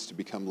stones to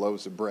become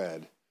loaves of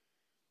bread.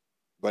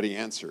 But he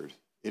answered,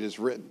 it is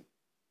written,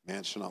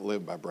 man shall not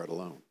live by bread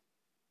alone,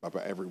 but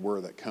by every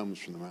word that comes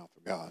from the mouth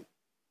of God.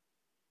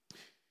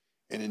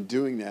 And in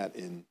doing that,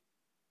 and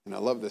I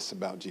love this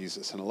about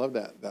Jesus, and I love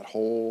that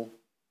whole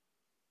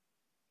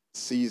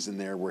season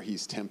there where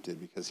he's tempted,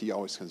 because he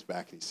always comes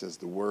back and he says,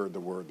 the word, the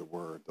word, the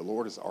word. The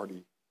Lord has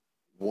already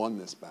won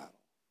this battle.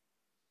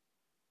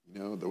 You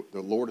know,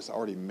 the Lord has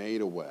already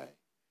made a way.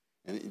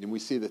 And we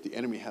see that the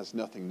enemy has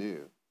nothing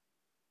new.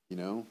 You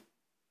know?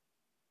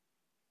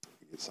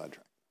 We get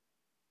sidetracked.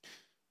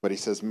 But he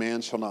says,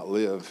 man shall not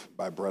live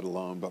by bread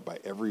alone, but by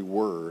every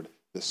word,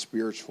 the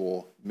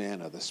spiritual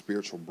manna, the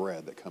spiritual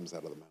bread that comes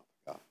out of the mouth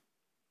of God.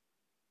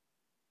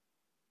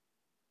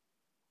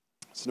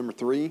 So number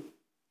 3,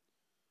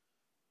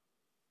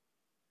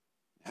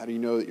 how do you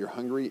know that you're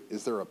hungry?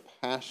 Is there a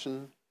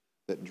passion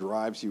that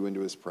drives you into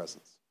his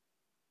presence?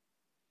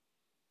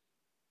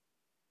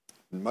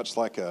 And much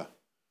like a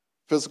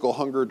physical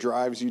hunger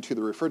drives you to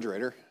the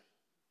refrigerator,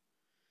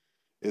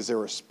 is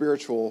there a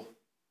spiritual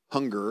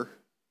hunger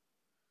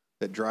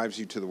that drives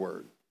you to the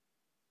Word?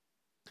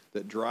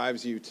 That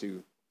drives you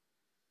to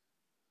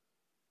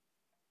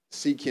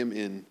seek him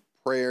in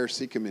prayer,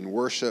 seek him in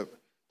worship,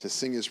 to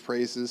sing his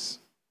praises?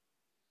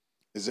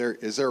 Is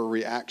there a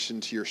reaction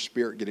to your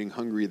spirit getting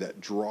hungry that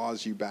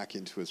draws you back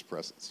into his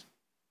presence?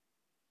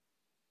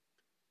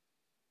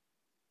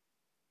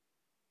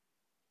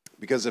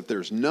 Because if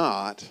there's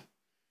not,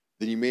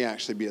 then you may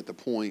actually be at the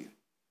point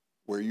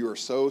where you are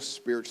so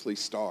spiritually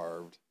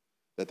starved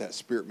that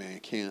spirit man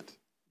can't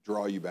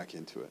draw you back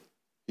into it.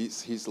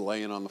 He's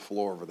laying on the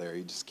floor over there.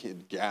 He just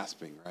can't,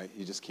 gasping, right?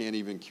 He just can't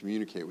even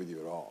communicate with you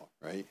at all,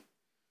 right?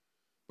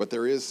 But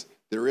there is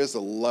a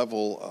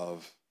level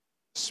of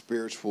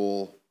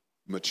spiritual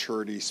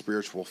maturity,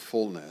 spiritual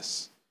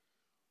fullness,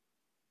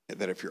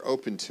 that if you're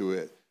open to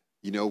it,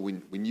 you know,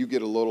 when you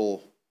get a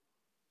little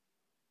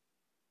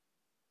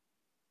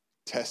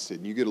tested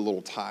and you get a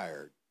little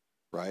tired,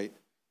 right?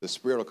 The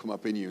Spirit will come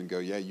up in you and go,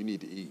 yeah, you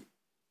need to eat,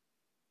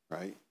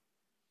 right?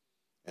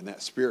 And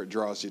that Spirit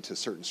draws you to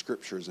certain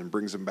scriptures and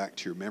brings them back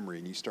to your memory,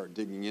 and you start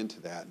digging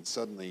into that, and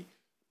suddenly,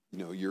 you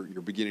know,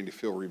 you're beginning to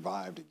feel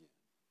revived again,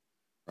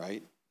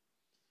 right?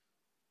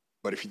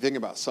 But if you think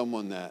about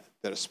someone that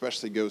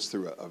especially goes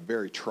through a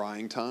very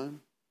trying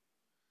time,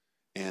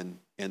 and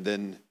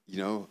then, you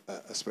know,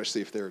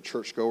 especially if they're a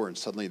churchgoer and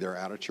suddenly they're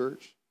out of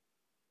church,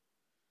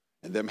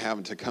 and them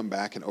having to come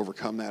back and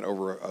overcome that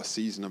over a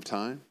season of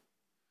time,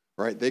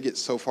 right? They get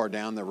so far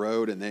down the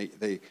road, and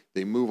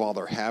they move all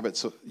their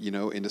habits, you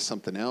know, into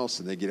something else,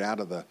 and they get out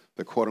of the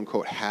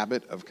quote-unquote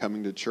habit of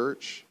coming to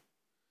church,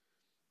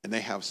 and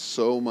they have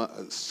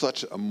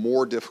such a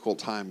more difficult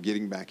time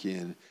getting back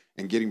in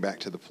and getting back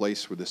to the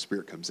place where the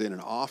Spirit comes in.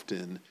 And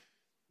often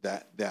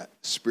that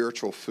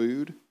spiritual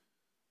food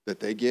that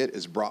they get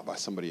is brought by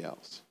somebody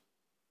else.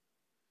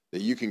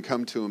 That you can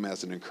come to them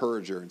as an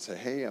encourager and say,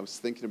 hey, I was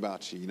thinking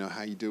about you, you know,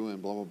 how you doing,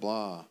 blah, blah,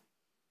 blah,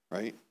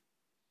 right?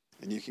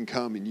 And you can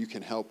come and you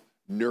can help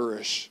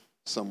nourish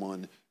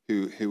someone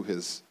who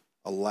has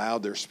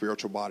allowed their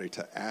spiritual body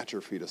to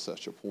atrophy to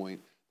such a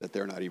point that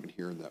they're not even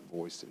hearing that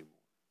voice anymore,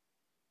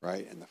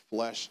 right? And the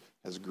flesh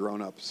has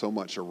grown up so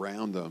much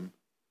around them,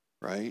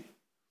 right?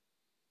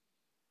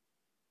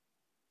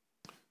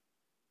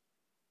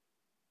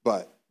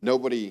 But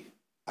nobody,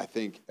 I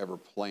think, ever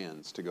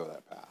plans to go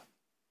that path.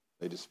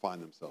 They just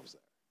find themselves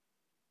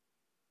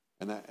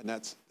there. And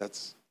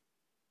that's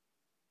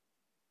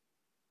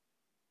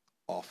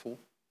awful.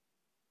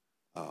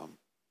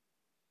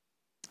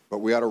 But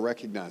we ought to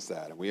recognize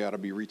that, and we ought to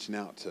be reaching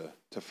out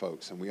to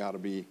folks, and we ought to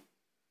be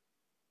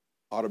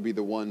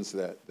the ones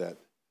that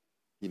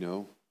you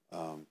know,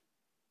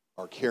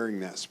 are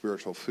carrying that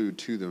spiritual food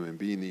to them and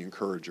being the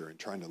encourager and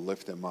trying to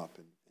lift them up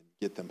and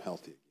get them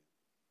healthy again.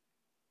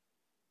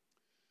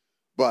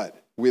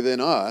 But within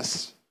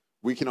us,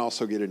 we can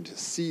also get into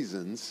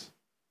seasons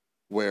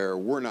where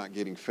we're not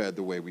getting fed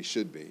the way we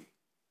should be,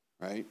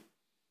 right?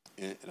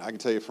 And I can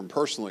tell you from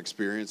personal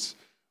experience,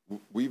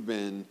 we've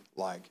been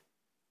like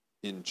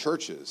in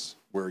churches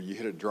where you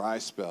hit a dry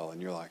spell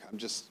and you're like,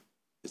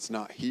 it's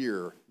not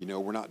here. You know,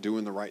 we're not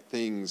doing the right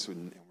things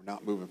and we're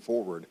not moving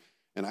forward.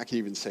 And I can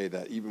even say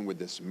that even with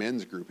this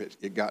men's group,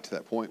 it got to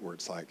that point where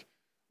it's like,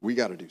 we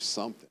got to do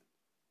something,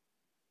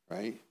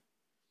 right?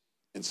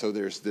 And so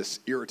there's this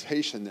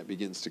irritation that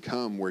begins to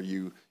come where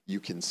you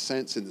can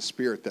sense in the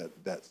spirit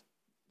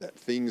that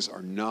things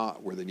are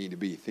not where they need to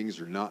be. Things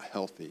are not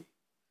healthy.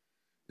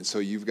 And so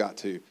you've got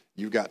to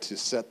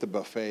set the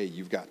buffet.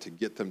 You've got to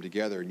get them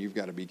together, and you've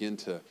got to begin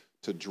to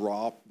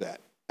draw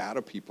that out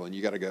of people, and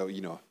you got to go,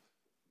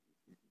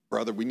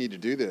 brother, we need to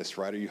do this,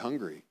 right? Are you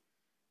hungry?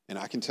 And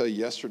I can tell you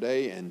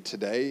yesterday and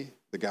today,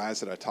 the guys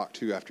that I talked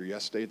to after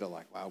yesterday, they're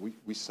like, wow,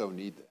 we so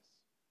need this,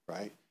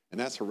 right? And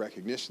that's a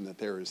recognition that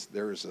there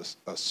is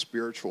a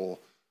spiritual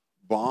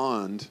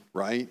bond,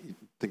 right? You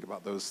think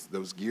about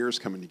those gears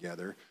coming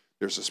together.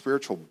 There's a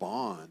spiritual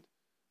bond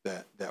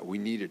that we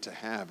needed to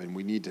have, and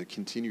we need to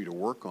continue to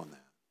work on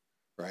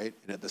that, right?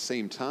 And at the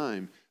same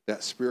time,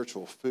 that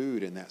spiritual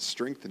food and that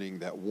strengthening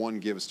that one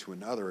gives to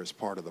another is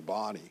part of the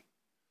body,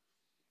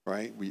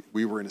 right?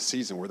 We were in a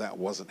season where that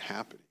wasn't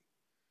happening,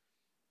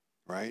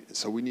 right? And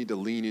so we need to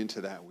lean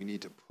into that. We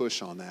need to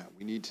push on that.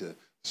 We need to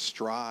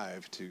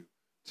strive to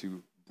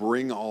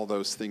bring all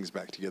those things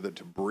back together,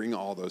 to bring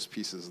all those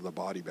pieces of the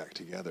body back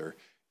together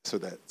so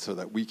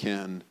that we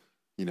can,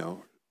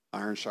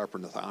 iron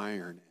sharpeneth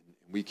iron, and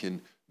we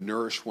can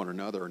nourish one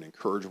another and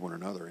encourage one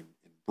another and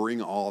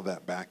bring all of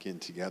that back in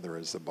together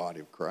as the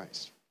body of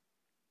Christ.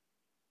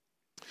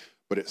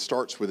 But it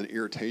starts with an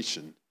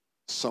irritation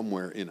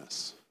somewhere in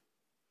us.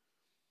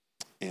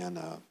 And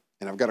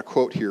I've got a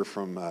quote here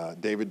from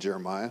David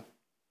Jeremiah,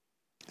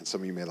 and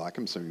some of you may like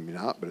him, some of you may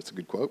not, but it's a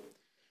good quote.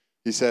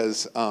 He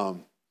says,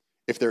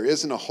 if there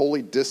isn't a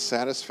holy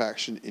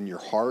dissatisfaction in your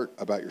heart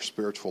about your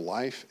spiritual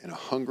life and a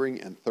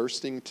hungering and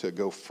thirsting to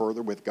go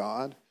further with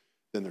God,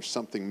 then there's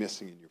something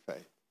missing in your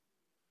faith.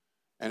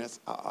 And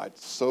I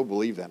so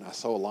believe that, and I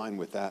so align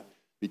with that,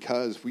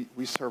 because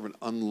we serve an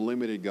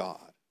unlimited God.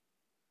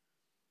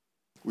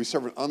 We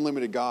serve an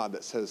unlimited God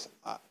that says,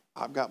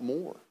 I've got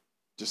more.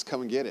 Just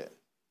come and get it,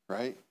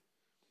 right?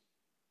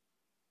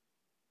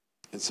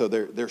 And so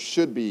there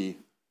should be,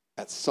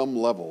 at some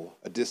level,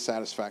 a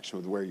dissatisfaction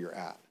with where you're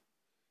at.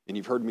 And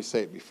you've heard me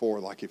say it before,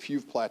 like if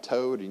you've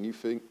plateaued and you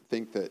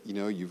think that,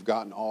 you've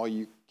gotten all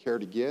you care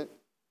to get,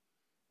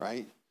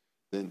 right?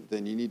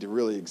 Then you need to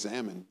really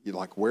examine,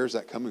 where's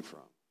that coming from?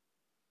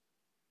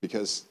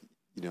 Because,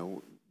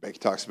 Becky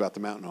talks about the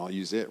mountain, I'll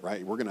use it,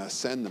 right? We're going to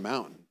ascend the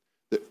mountain.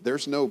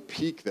 There's no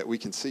peak that we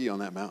can see on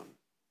that mountain.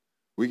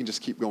 We can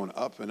just keep going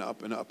up and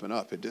up and up and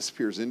up. It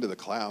disappears into the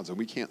clouds, and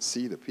we can't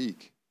see the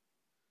peak.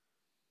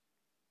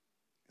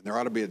 And there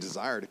ought to be a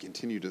desire to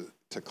continue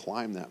to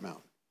climb that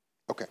mountain.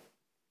 Okay.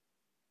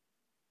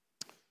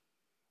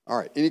 All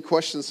right. Any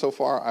questions so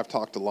far? I've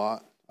talked a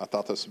lot. I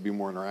thought this would be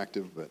more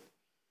interactive, but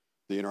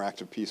the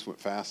interactive piece went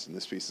fast, and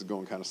this piece is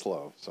going kind of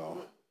slow.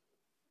 So,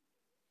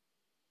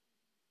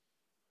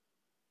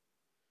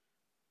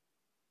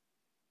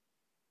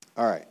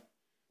 all right.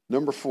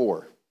 Number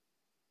 4.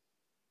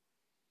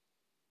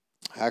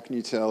 How can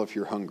you tell if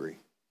you're hungry?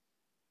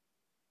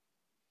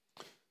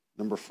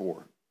 Number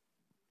 4.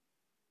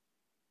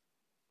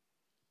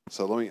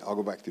 So I'll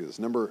go back through this.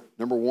 Number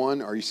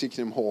 1, are you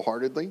seeking him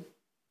wholeheartedly?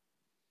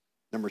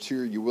 Number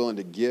 2, are you willing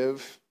to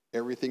give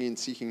everything in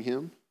seeking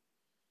him?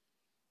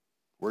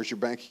 Where's your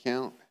bank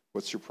account?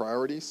 What's your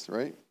priorities,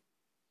 right?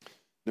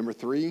 Number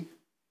 3,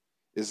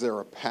 is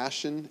there a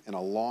passion and a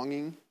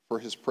longing for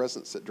his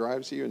presence that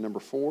drives you? And number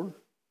 4,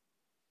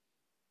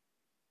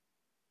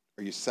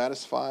 are you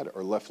satisfied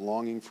or left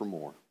longing for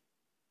more?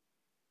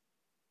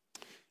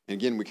 And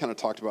again, we kind of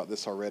talked about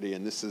this already,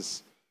 and this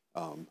is,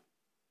 and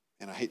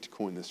I hate to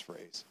coin this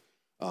phrase,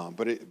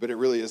 but it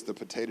really is the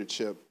potato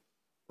chip,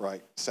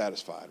 right?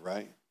 Satisfied,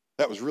 right?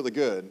 That was really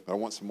good, but I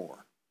want some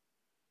more.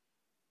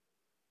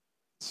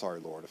 Sorry,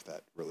 Lord, if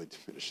that really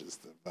diminishes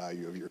the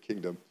value of your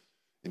kingdom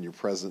and your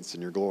presence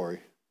and your glory.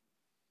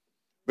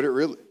 But it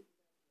really...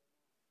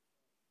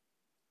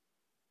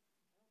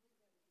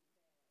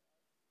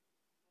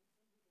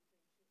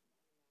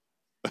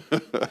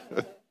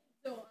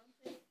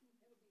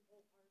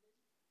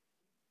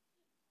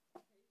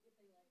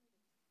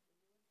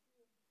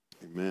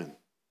 Amen.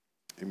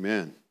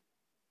 Amen.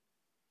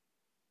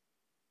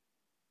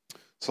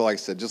 So like I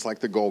said, just like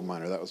the gold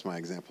miner, that was my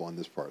example on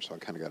this part, so I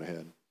kind of got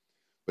ahead.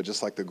 But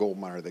just like the gold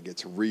miner that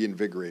gets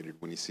reinvigorated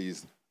when he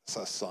sees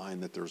a sign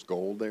that there's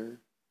gold there, and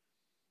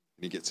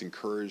he gets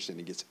encouraged and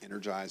he gets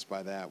energized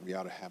by that, we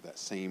ought to have that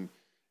same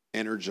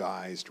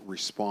energized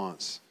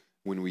response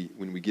when we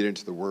get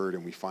into the Word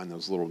and we find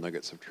those little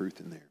nuggets of truth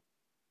in there.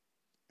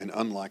 And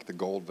unlike the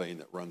gold vein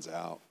that runs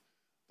out,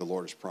 the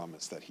Lord has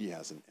promised that he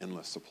has an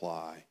endless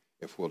supply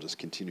if we'll just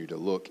continue to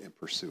look and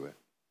pursue it.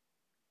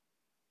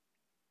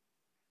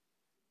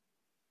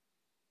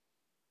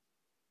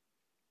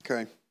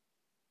 Okay.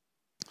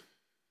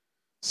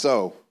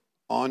 So,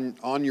 on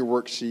your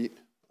worksheet,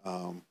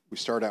 we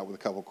start out with a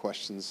couple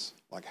questions,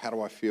 like how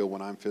do I feel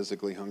when I'm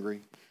physically hungry?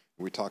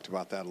 We talked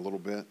about that a little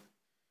bit.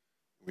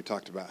 We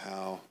talked about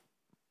how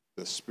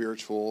the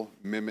spiritual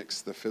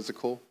mimics the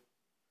physical,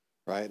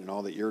 right? And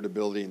all the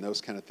irritability and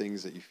those kind of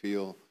things that you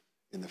feel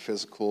in the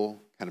physical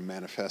kind of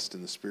manifest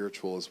in the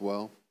spiritual as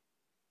well.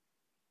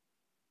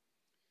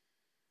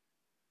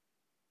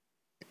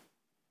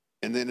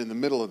 And then in the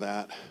middle of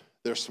that,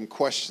 there's some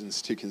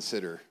questions to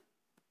consider,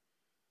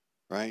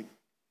 right?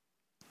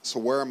 So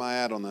where am I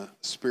at on the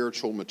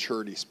spiritual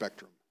maturity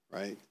spectrum,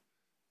 right?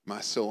 Am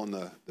I still on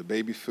the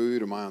baby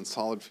food? Am I on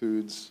solid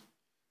foods?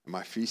 Am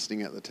I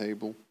feasting at the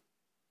table?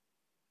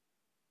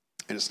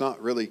 And it's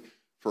not really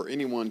for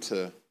anyone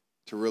to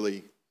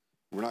really,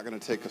 we're not going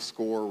to take a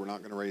score, we're not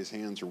going to raise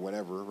hands or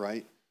whatever,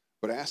 right?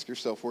 But ask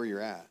yourself where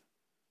you're at.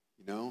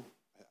 You know,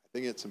 I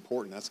think it's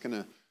important. That's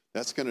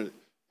gonna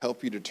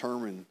help you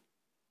determine,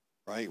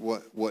 right,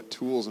 what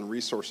tools and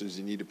resources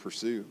you need to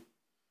pursue,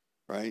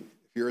 right?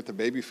 If you're at the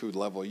baby food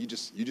level, you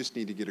just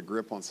need to get a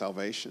grip on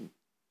salvation.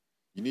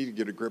 You need to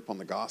get a grip on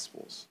the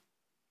Gospels,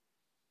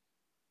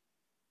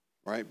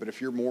 right? But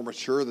if you're more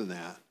mature than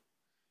that,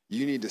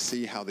 you need to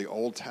see how the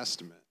Old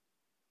Testament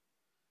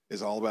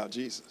is all about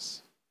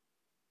Jesus.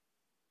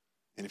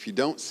 And if you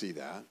don't see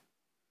that,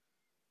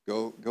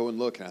 go and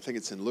look. And I think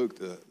it's in Luke,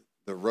 the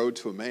road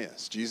to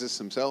Emmaus. Jesus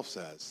himself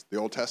says, the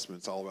Old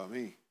Testament's all about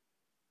me.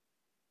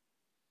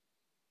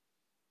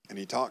 And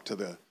he talked to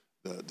the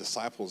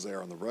disciples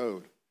there on the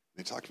road. And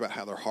he talked about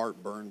how their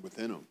heart burned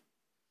within them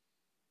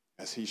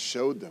as he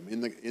showed them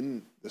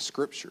in the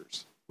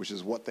scriptures, which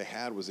is what they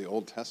had was the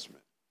Old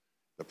Testament,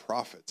 the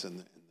prophets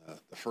and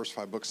the first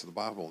 5 books of the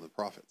Bible and the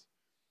prophets.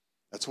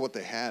 That's what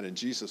they had. And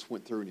Jesus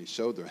went through and he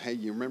showed them, hey,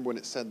 you remember when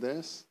it said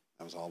this?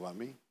 That was all about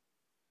me.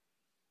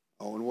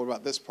 Oh, and what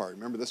about this part?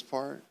 Remember this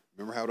part?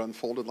 Remember how it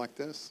unfolded like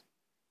this?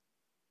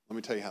 Let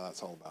me tell you how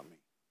that's all about me.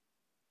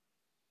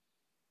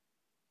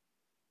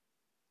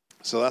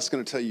 So that's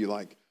going to tell you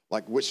like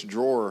which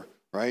drawer,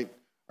 right?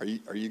 Are you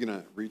going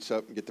to reach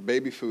up and get the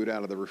baby food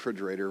out of the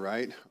refrigerator,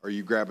 right? Or are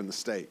you grabbing the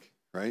steak,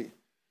 right?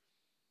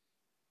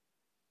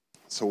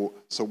 So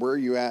where are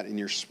you at in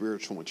your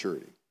spiritual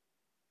maturity?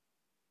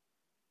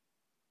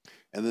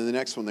 And then the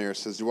next one there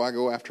says, do I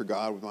go after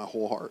God with my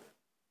whole heart?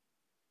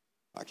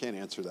 I can't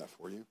answer that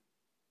for you.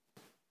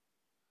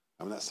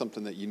 I mean, that's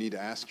something that you need to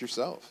ask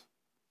yourself.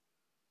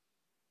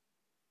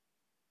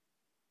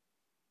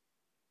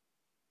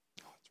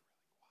 Oh, it's really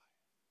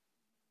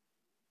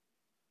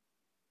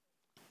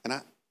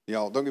quiet. And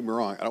y'all, don't get me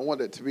wrong. I don't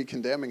want it to be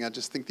condemning. I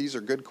just think these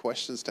are good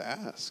questions to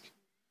ask.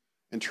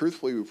 And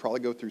truthfully, we probably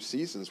go through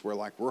seasons where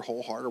we're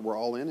wholehearted, we're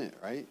all in it,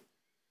 right?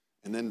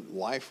 And then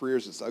life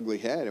rears its ugly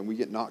head and we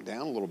get knocked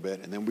down a little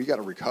bit and then we got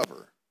to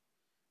recover.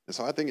 And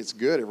so I think it's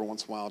good every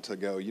once in a while to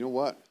go, you know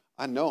what?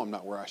 I know I'm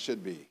not where I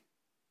should be.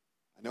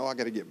 I know I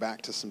got to get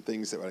back to some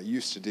things that I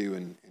used to do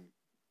and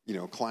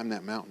climb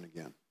that mountain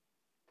again.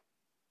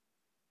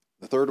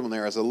 The third one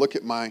there, as I look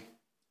at my...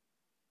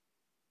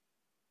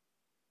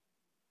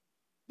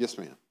 Yes,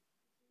 ma'am.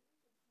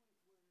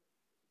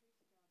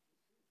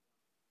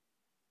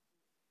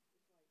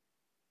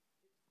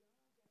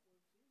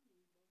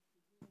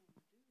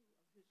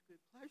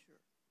 Pleasure.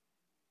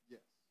 Yes.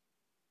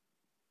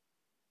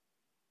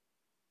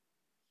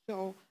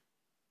 So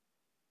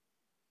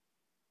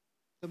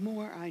the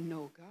more I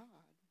know God,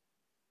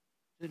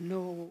 the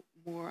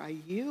more I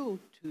yield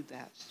to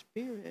that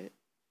Spirit,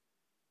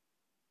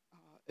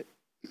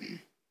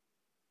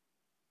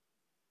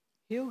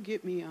 He'll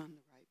get me on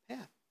the right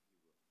path.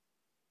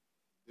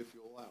 If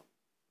you allow.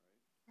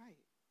 Right.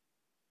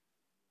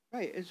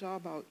 Right. It's all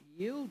about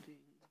yielding,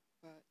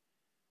 but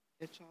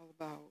it's all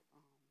about,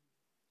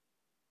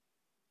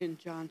 in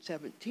John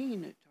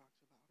 17, it talks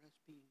about us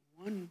being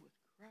one with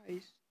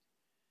Christ,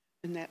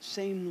 and that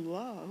same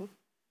love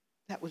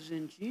that was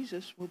in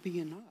Jesus will be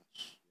in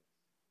us.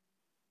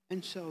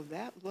 And so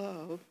that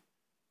love,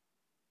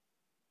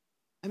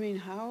 I mean,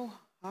 how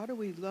do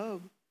we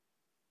love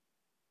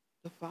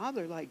the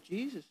Father like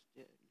Jesus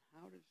did?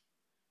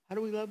 How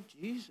do we love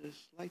Jesus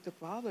like the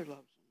Father loves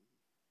him?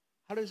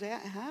 How does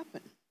that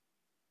happen?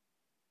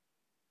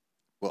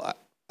 Well,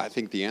 I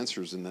think the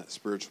answer is in that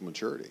spiritual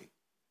maturity.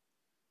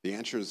 The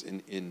answer is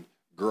in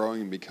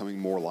growing and becoming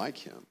more like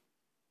him.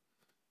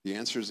 The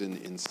answer is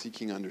in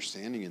seeking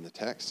understanding in the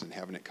text and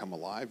having it come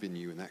alive in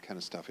you and that kind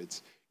of stuff.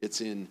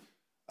 It's in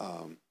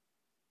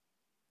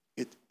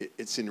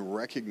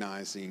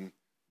recognizing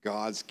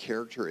God's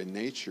character and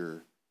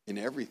nature in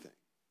everything.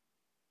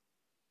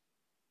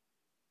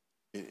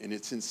 And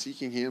it's in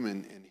seeking him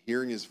and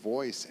hearing his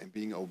voice and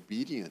being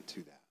obedient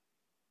to that.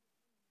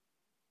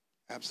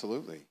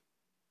 Absolutely.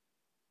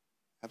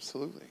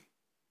 Absolutely.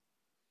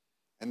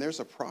 And there's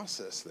a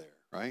process there,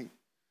 right?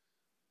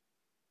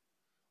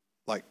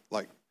 Like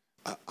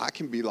I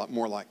can be a lot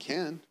more like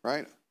Ken,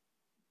 right?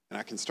 And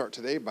I can start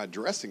today by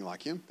dressing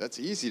like him. That's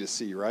easy to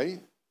see, right?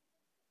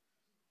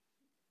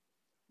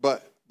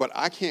 But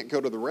I can't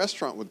go to the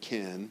restaurant with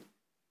Ken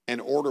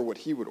and order what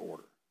he would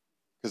order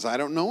because I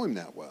don't know him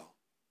that well.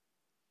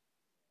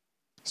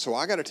 So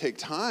I got to take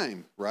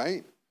time,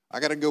 right? I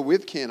got to go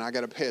with Ken. I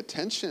got to pay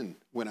attention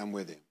when I'm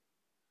with him,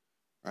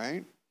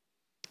 right?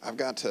 I've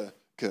got to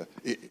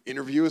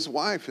interview his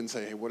wife and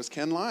say, hey, what is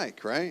Ken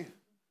like, right?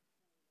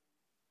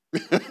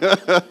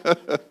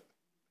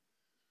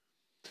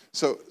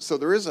 So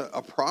there is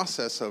a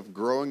process of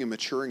growing and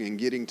maturing and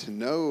getting to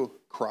know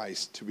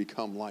Christ to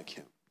become like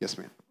him. Yes,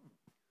 ma'am.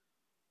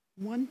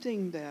 One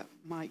thing that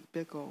Mike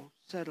Bickle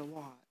said a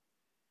lot,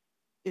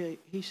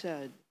 he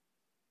said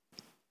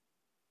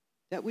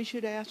that we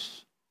should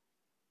ask,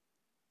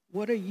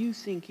 what are you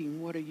thinking?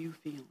 What are you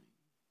feeling?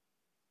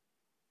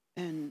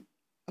 And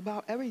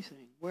about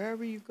everything,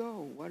 wherever you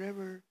go,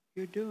 whatever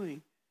you're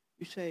doing,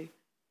 you say,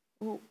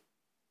 well,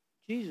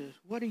 Jesus,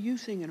 what are you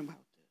thinking about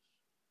this?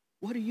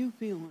 What are you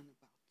feeling about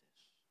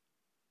this?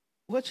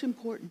 What's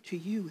important to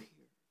you here?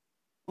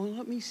 Well,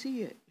 let me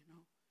see it,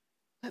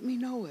 Let me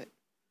know it.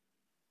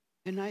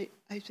 And I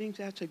think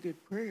that's a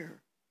good prayer,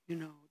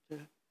 to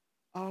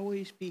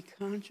always be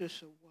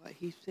conscious of what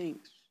he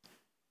thinks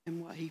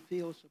and what he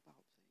feels about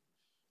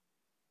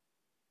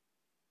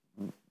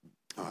things.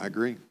 Oh, I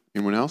agree.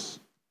 Anyone else?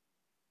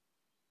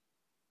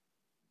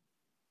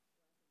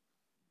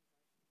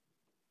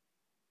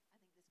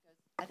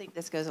 I think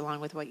this goes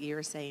along with what you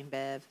were saying,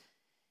 Bev.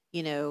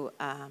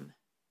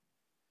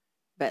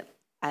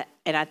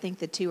 I think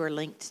the two are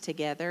linked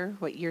together.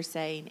 What you're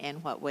saying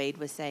and what Wade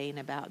was saying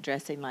about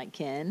dressing like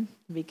Ken,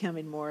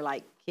 becoming more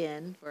like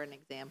Ken, for an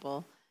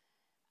example,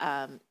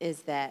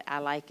 is that I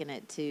liken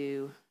it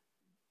to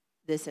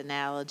this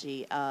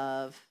analogy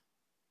of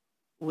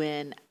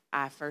when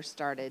I first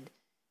started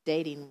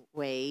dating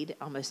Wade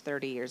almost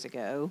 30 years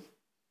ago.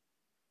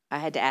 I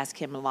had to ask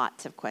him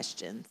lots of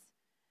questions.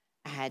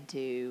 I had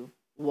to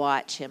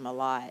watch him a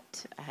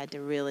lot. I had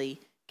to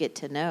really get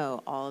to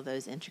know all of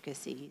those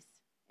intricacies.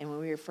 And when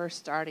we were first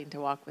starting to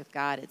walk with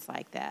God, it's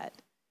like that.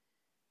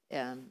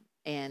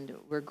 And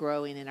we're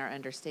growing in our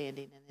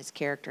understanding and his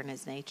character and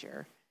his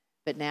nature.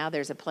 But now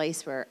there's a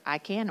place where I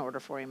can order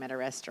for him at a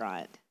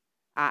restaurant.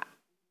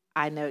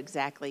 I know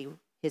exactly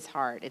his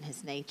heart and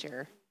his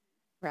nature,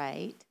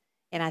 right?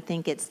 And I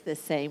think it's the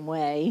same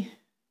way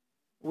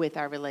with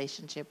our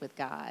relationship with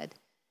God.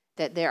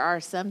 That there are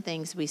some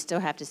things we still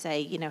have to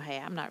say, hey,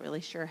 I'm not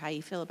really sure how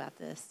you feel about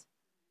this.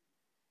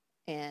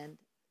 And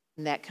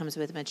that comes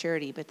with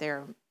maturity. But there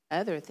are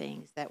other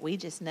things that we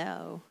just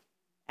know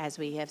as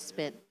we have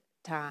spent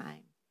time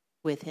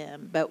with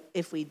him. But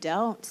if we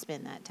don't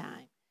spend that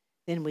time,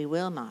 then we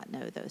will not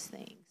know those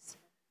things.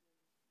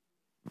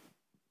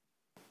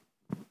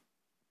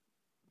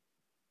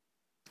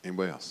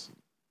 Anybody else?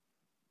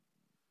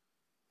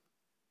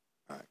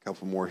 All right, a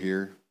couple more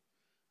here.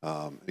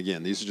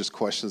 Again, these are just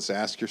questions to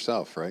ask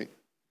yourself, right?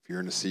 If you're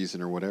in a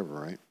season or whatever,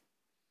 right?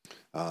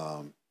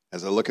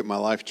 As I look at my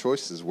life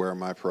choices, where are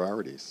my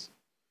priorities?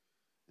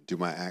 Do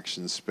my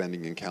actions,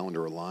 spending, and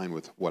calendar align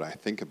with what I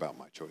think about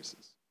my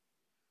choices?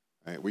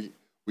 Right? We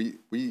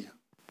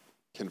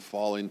can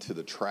fall into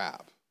the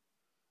trap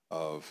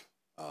of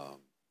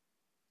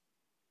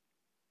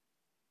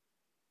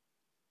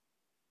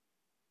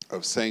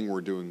saying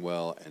we're doing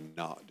well and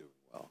not doing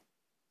well,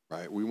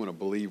 right? We want to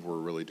believe we're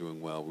really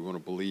doing well. We want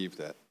to believe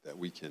that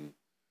we can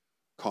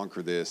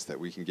conquer this, that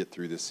we can get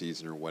through this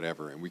season or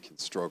whatever, and we can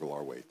struggle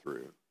our way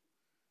through,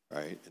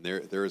 right? And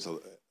there is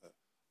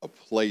a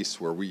place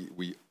where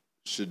we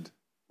should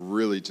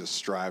really just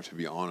strive to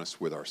be honest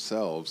with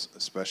ourselves,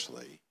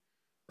 especially,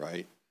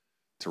 right?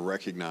 To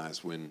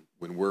recognize when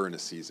we're in a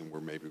season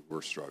where maybe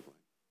we're struggling,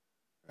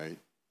 right?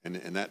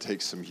 And that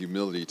takes some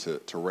humility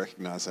to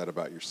recognize that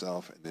about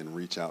yourself and then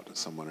reach out to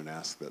someone and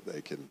ask that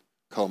they can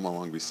come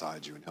along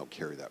beside you and help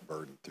carry that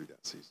burden through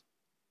that season.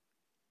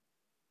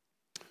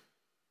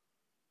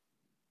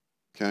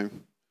 Okay?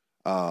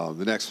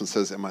 The next one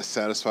says, am I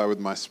satisfied with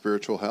my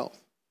spiritual health?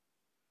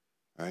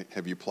 All right?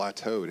 Have you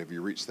plateaued? Have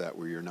you reached that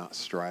where you're not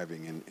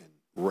striving and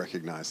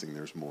recognizing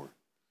there's more?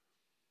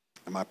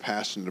 Am I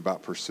passionate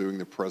about pursuing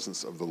the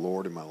presence of the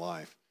Lord in my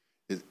life?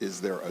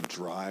 Is there a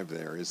drive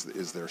there?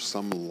 Is there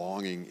some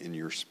longing in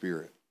your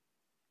spirit?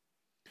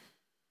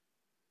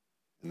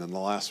 And then the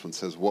last one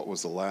says, what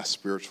was the last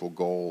spiritual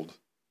gold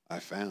I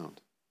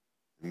found?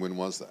 And when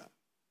was that?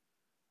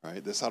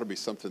 Right? This ought to be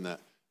something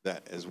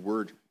that as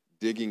we're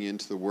digging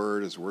into the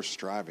Word, as we're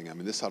striving,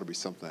 this ought to be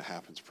something that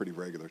happens pretty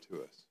regular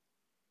to us.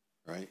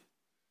 Right?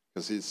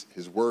 Because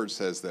his Word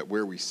says that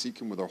where we seek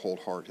Him with our whole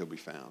heart, He'll be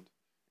found.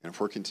 And if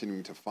we're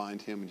continuing to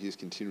find Him and He's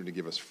continuing to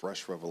give us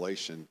fresh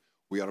revelation,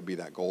 we ought to be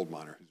that gold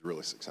miner who's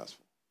really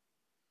successful.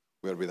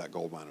 We ought to be that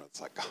gold miner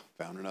that's like, oh,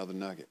 found another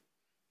nugget,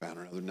 right?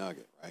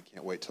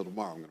 Can't wait till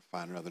tomorrow. I'm going to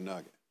find another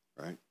nugget,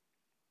 right?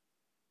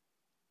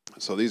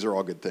 So these are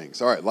all good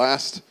things. All right,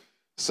 last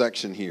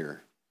section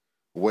here,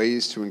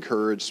 ways to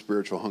encourage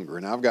spiritual hunger.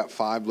 And I've got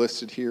 5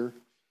 listed here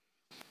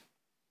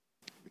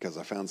because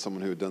I found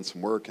someone who had done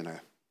some work and I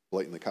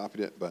blatantly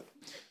copied it, but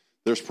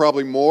there's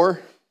probably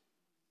more,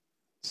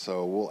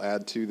 so we'll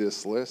add to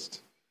this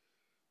list.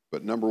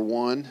 But number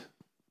 1,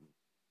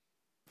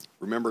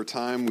 remember a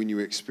time when you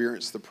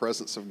experienced the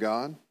presence of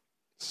God.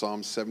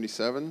 Psalm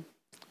 77,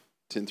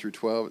 10 through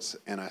 12.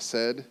 And I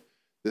said,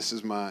 this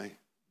in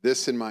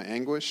my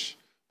anguish,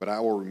 but I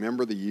will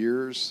remember the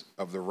years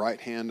of the right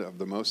hand of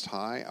the Most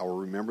High. I will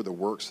remember the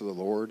works of the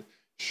Lord.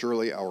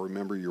 Surely I will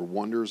remember your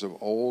wonders of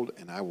old,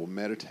 and I will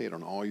meditate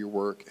on all your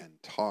work and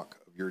talk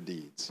of your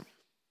deeds.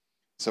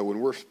 So when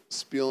we're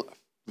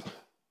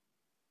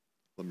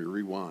let me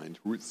rewind.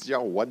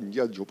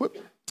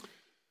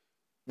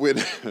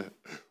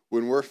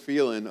 When we're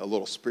feeling a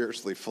little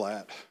spiritually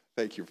flat,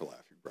 thank you for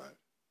laughing, Brian.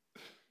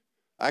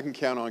 I can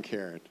count on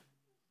Karen.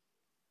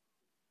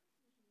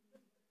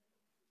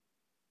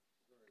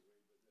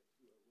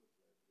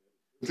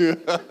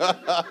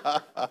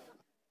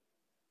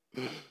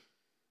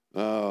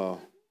 Oh.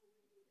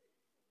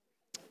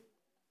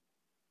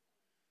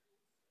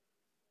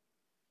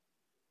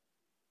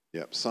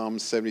 Yep, Psalm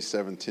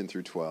 77, 10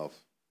 through 12.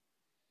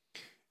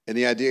 And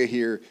the idea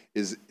here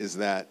is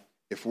that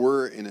if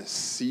we're in a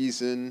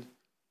season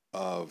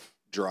of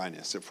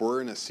dryness, if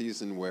we're in a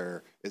season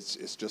where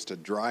it's just a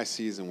dry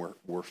season where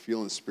we're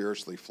feeling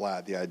spiritually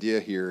flat, the idea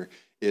here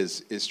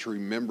is to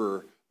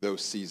remember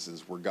those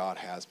seasons where God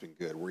has been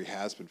good, where he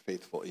has been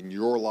faithful in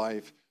your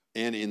life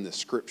and in the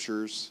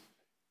scriptures.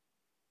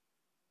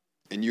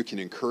 And you can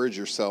encourage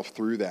yourself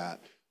through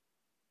that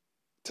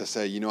to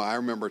say, you know, I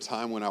remember a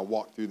time when I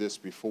walked through this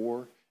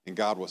before and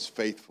God was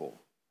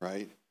faithful,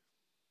 right?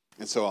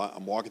 And so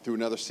I'm walking through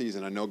another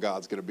season. I know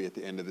God's going to be at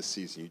the end of the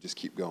season. You just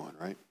keep going,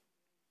 right?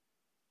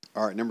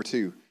 All right, number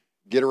 2,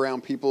 get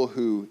around people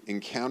who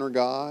encounter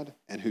God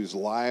and whose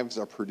lives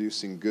are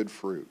producing good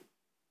fruit.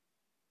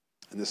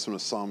 And this one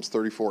is Psalms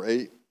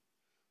 34:8.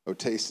 Oh,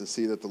 taste and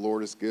see that the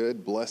Lord is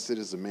good. Blessed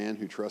is the man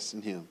who trusts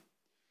in him.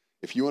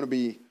 If you want to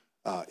be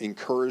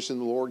encouraged in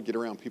the Lord, get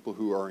around people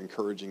who are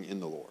encouraging in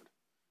the Lord,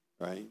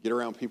 right? Get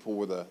around people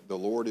where the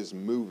Lord is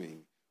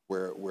moving,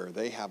 where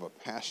they have a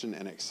passion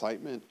and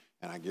excitement,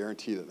 and I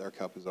guarantee that their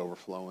cup is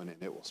overflowing,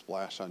 and it will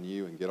splash on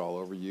you and get all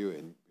over you,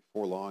 and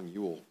before long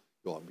you'll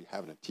be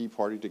having a tea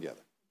party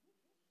together.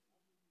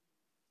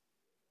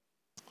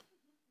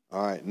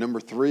 All right, number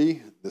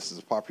 3, this is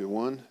a popular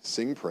one,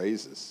 sing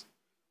praises.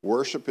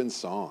 Worship in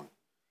song.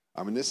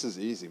 I mean, this is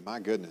easy. My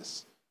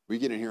goodness. We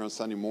get in here on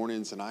Sunday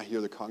mornings, and I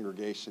hear the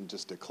congregation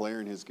just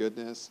declaring his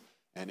goodness,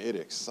 and it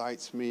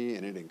excites me,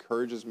 and it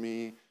encourages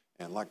me.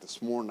 And like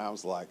this morning, I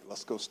was like,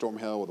 let's go storm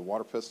hell with a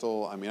water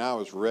pistol. I mean, I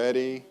was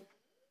ready.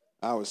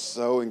 I was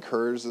so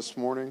encouraged this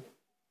morning.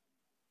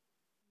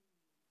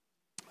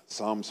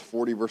 Psalms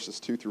 40,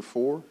 verses 2 through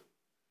 4.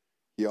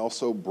 He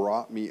also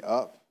brought me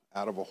up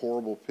out of a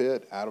horrible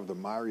pit, out of the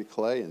miry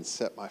clay, and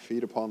set my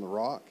feet upon the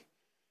rock,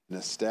 and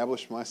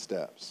established my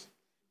steps.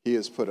 He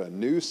has put a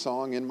new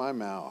song in my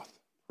mouth,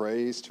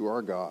 praise to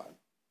our God.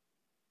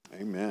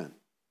 Amen.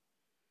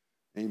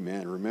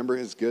 Amen. Remember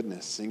his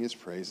goodness, sing his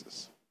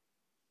praises.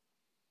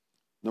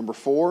 Number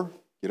 4,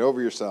 get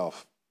over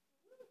yourself.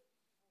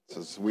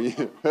 Says we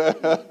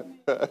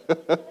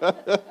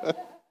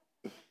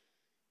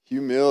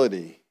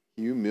humility.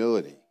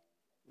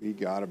 We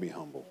got to be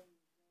humble.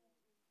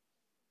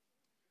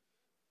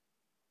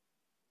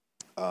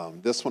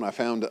 This one I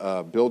found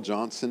Bill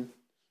Johnson.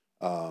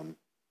 The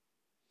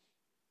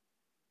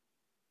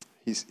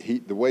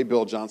way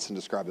Bill Johnson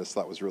described this,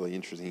 I thought was really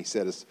interesting. He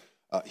said,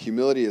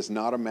 humility is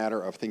not a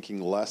matter of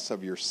thinking less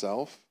of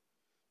yourself,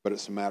 but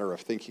it's a matter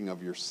of thinking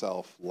of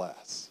yourself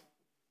less.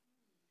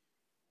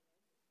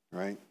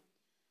 Right?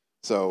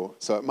 So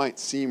it might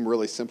seem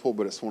really simple,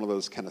 but it's one of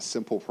those kind of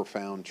simple,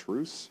 profound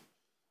truths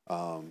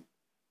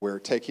where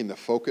taking the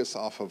focus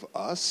off of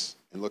us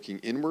and looking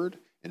inward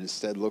and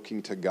instead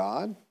looking to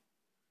God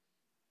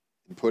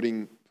and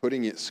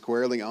putting it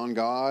squarely on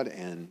God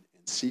and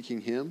seeking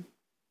him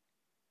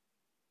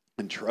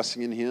and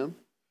trusting in him,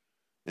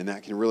 and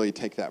that can really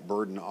take that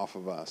burden off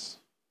of us.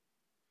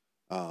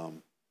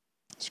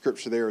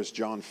 Scripture there is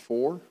John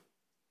 4,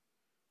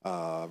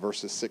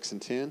 verses 6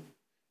 and 10.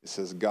 It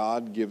says,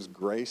 God gives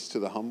grace to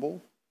the humble.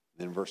 And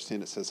then in verse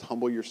 10 it says,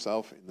 humble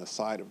yourself in the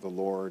sight of the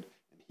Lord,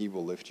 and he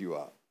will lift you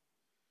up.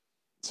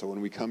 So when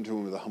we come to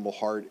him with a humble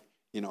heart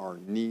in our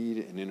need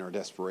and in our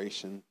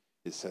desperation,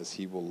 it says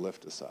he will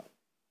lift us up.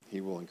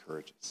 He will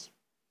encourage us.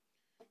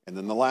 And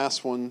then the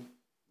last one,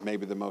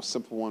 maybe the most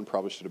simple one,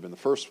 probably should have been the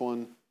first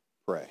one,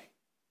 pray.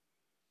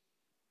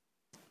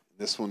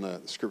 This one,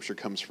 the scripture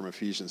comes from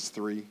Ephesians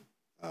 3,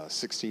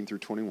 16 through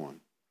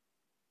 21.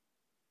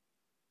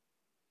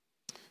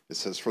 It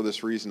says, for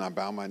this reason I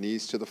bow my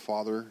knees to the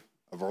Father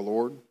of our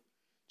Lord,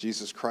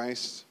 Jesus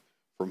Christ,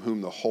 from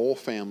whom the whole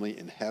family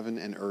in heaven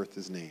and earth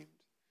is named,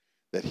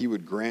 that he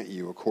would grant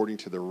you, according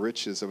to the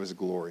riches of his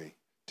glory,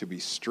 to be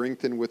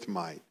strengthened with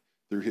might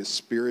through his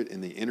Spirit in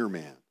the inner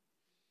man,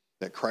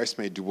 that Christ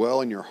may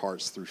dwell in your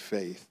hearts through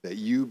faith, that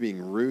you,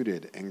 being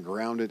rooted and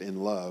grounded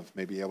in love,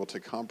 may be able to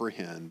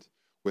comprehend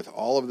with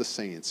all of the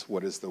saints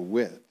what is the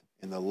width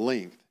and the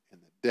length and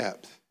the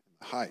depth and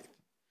the height,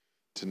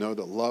 to know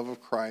the love of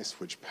Christ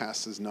which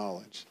passes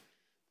knowledge,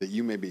 that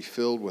you may be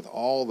filled with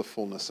all the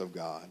fullness of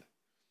God.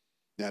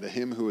 Now to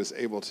him who is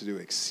able to do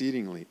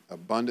exceedingly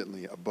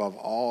abundantly above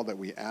all that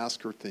we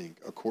ask or think,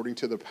 according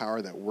to the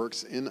power that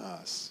works in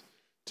us,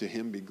 to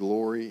him be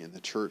glory in the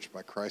church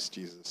by Christ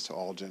Jesus to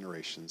all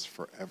generations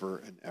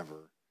forever and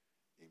ever.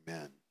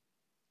 Amen.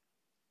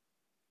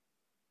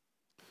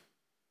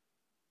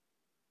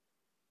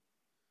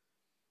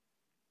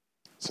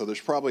 So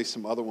there's probably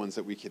some other ones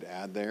that we could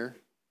add there.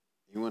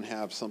 Anyone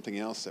have something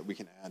else that we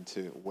can add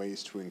to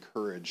ways to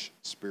encourage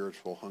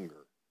spiritual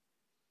hunger?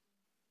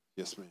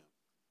 Yes, ma'am.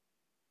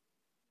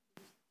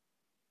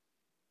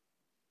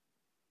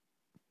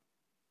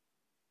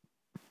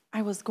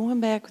 I was going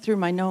back through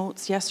my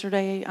notes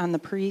yesterday on the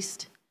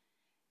priest,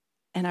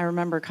 and I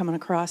remember coming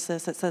across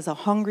this. It says a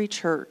hungry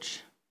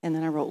church, and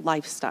then I wrote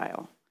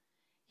lifestyle.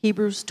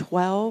 Hebrews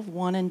 12,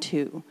 1 and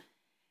 2.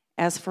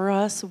 As for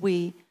us,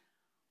 we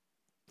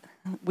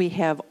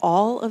have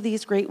all of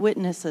these great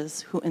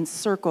witnesses who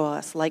encircle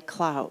us like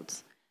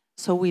clouds.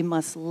 So we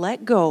must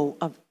let go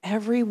of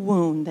every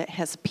wound that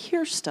has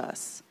pierced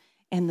us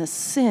and the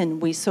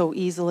sin we so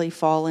easily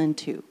fall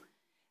into.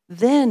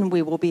 Then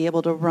we will be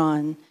able to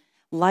run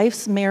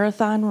life's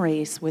marathon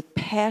race with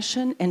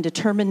passion and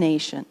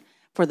determination,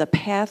 for the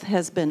path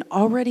has been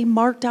already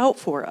marked out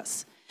for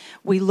us.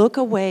 We look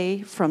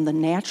away from the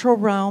natural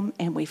realm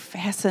and we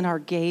fasten our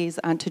gaze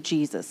onto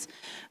Jesus,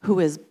 who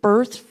has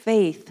birthed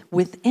faith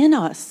within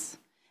us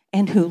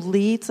and who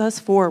leads us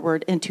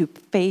forward into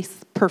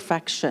faith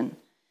perfection.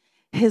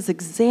 His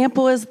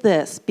example is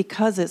this: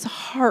 because his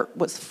heart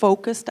was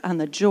focused on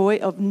the joy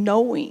of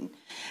knowing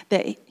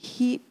that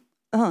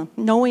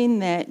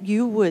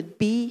you would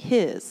be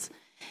his,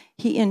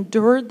 he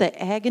endured the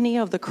agony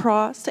of the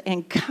cross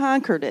and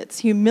conquered its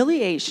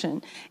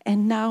humiliation,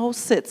 and now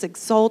sits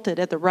exalted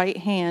at the right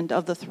hand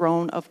of the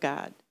throne of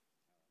God.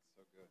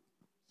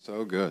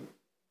 So good.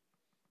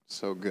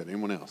 So good.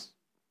 Anyone else?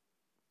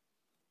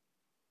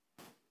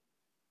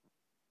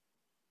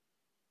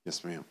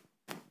 Yes, ma'am.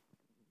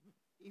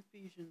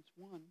 Ephesians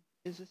 1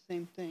 is the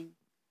same thing.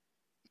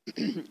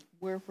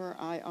 Wherefore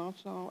I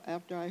also,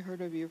 after I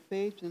heard of your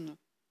faith in the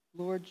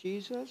Lord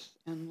Jesus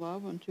and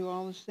love unto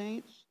all the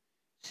saints,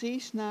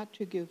 cease not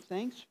to give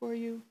thanks for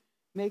you,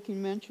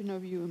 making mention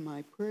of you in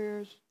my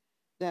prayers,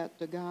 that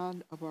the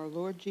God of our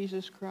Lord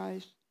Jesus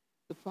Christ,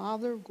 the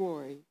Father of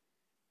glory,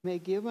 may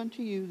give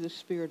unto you the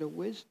spirit of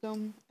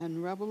wisdom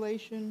and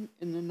revelation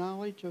in the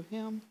knowledge of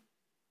him,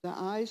 the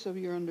eyes of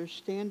your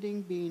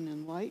understanding being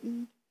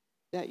enlightened,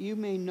 that you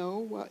may know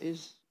what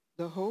is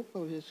the hope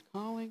of his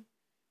calling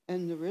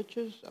and the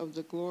riches of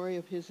the glory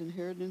of his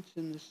inheritance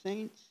in the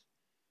saints,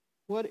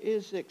 what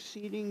is the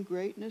exceeding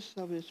greatness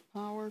of his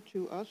power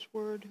to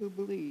usward who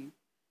believe,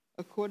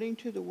 according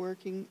to the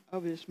working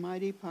of his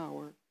mighty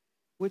power,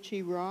 which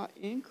he wrought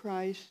in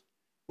Christ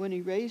when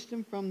he raised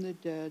him from the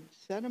dead,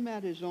 set him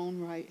at his own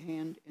right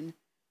hand in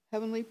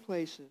heavenly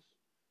places,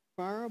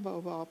 far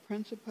above all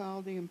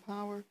principality and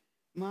power,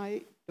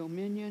 might,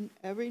 dominion,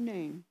 every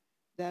name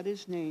that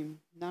is named,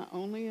 not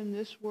only in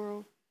this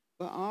world,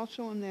 but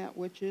also in that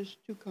which is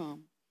to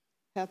come,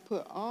 hath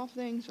put all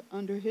things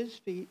under his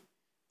feet,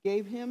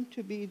 gave him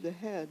to be the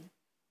head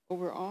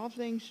over all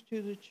things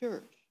to the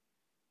church,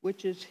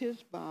 which is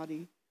his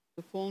body,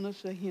 the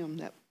fullness of him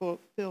that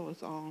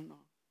filleth all in all.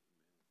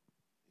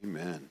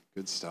 Amen.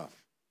 Good stuff.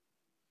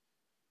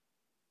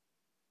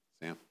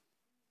 Sam?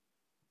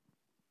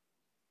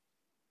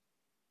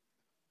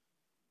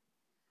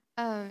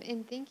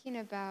 In thinking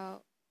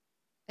about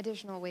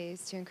additional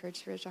ways to encourage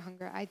spiritual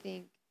hunger, I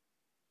think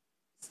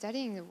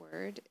studying the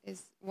Word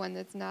is one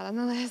that's not on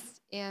the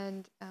list,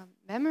 and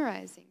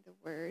memorizing the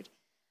Word.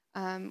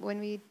 When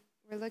we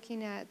were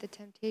looking at the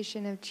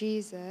temptation of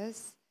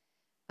Jesus,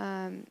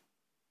 and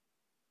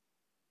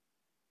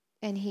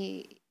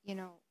he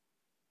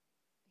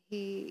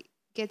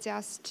gets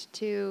asked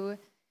to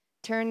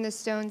turn the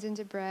stones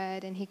into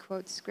bread, and he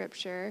quotes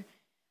scripture,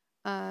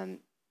 and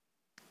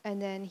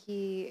then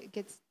he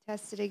gets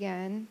tested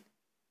again,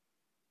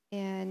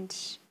 and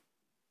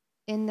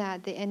in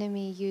that the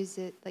enemy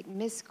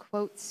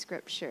misquotes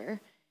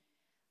scripture.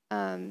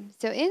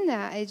 So in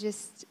that,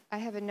 I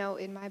have a note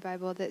in my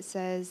Bible that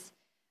says,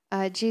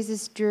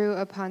 Jesus drew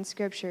upon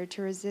scripture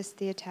to resist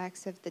the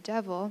attacks of the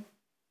devil.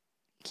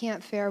 You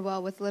can't fare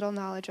well with little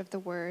knowledge of the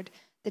word.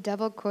 The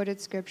devil quoted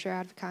scripture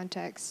out of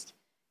context,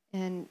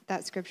 and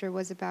that scripture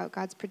was about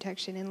God's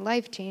protection and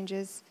life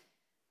changes,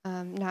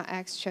 not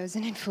acts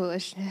chosen in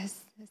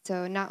foolishness.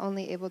 So not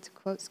only able to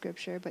quote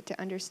scripture, but to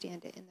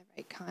understand it in the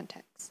right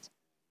context.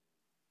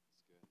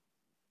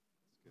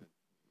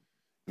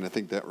 And I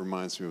think that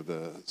reminds me of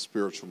the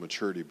spiritual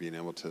maturity, being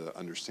able to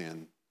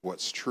understand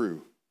what's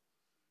true,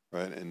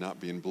 right? And not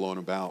being blown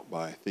about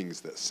by things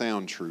that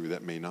sound true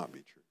that may not be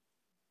true.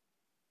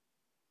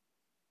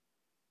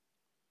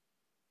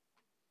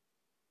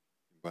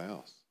 Anybody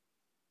else?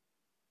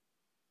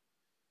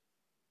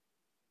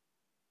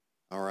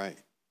 All right.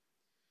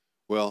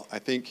 Well, I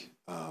think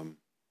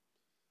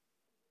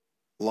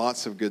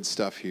lots of good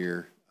stuff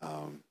here.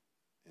 And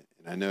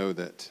I know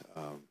that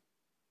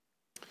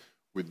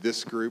with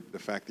this group, the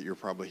fact that you're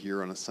probably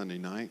here on a Sunday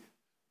night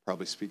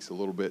probably speaks a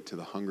little bit to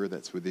the hunger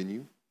that's within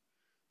you,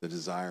 the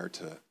desire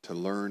to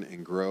learn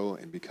and grow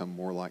and become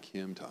more like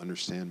him, to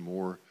understand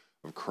more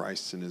of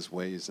Christ and his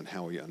ways and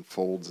how he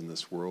unfolds in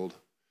this world.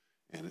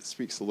 And it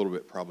speaks a little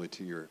bit probably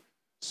to your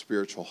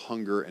spiritual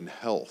hunger and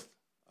health.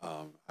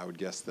 I would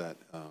guess that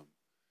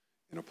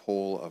in a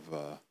poll of,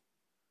 I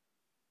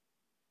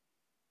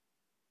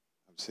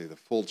would say the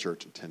full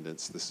church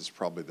attendance, this is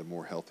probably the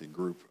more healthy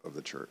group of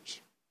the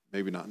church.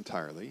 Maybe not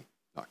entirely,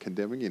 not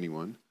condemning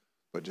anyone,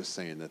 but just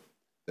saying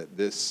that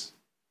this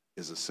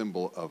is a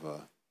symbol of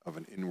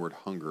an inward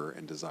hunger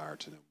and desire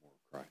to know more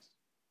of Christ.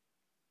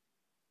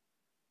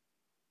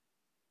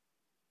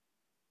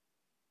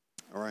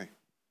 All right.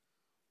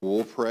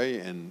 We'll pray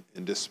and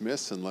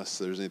dismiss unless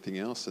there's anything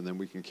else, and then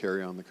we can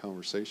carry on the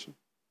conversation,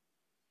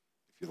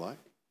 if you like.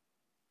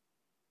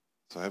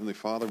 So, Heavenly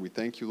Father, we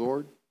thank you,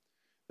 Lord,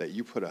 that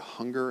you put a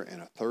hunger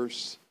and a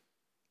thirst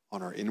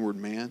on our inward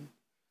man.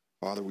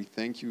 Father, we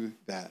thank you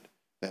that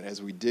that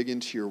as we dig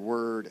into your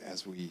word,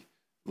 as we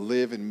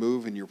live and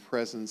move in your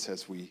presence,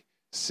 as we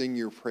sing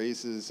your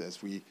praises,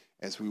 as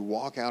we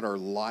walk out our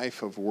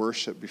life of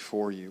worship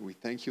before you, we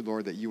thank you,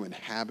 Lord, that you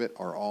inhabit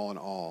our all in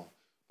all.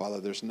 Father,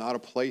 there's not a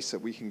place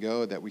that we can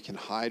go that we can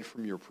hide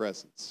from your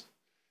presence.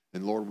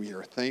 And Lord, we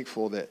are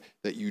thankful that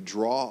you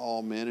draw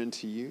all men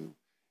into you,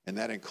 and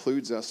that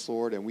includes us,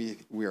 Lord, and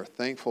we are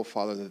thankful,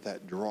 Father,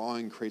 that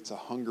drawing creates a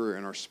hunger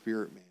in our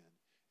spirit, man,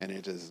 and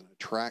it is an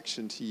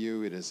attraction to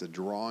you, it is a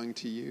drawing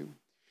to you.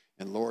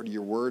 And Lord,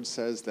 your word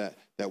says that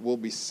we'll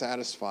be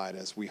satisfied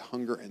as we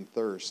hunger and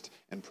thirst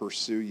and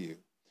pursue you.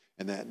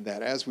 And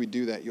that as we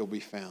do that, you'll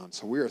be found.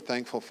 So we are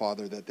thankful,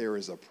 Father, that there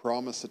is a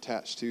promise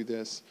attached to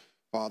this.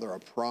 Father, a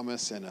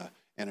promise and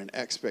an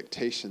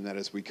expectation that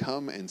as we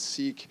come and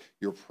seek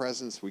your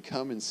presence, we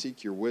come and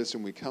seek your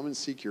wisdom, we come and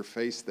seek your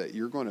face, that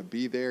you're going to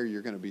be there,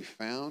 you're going to be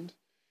found.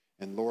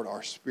 And Lord,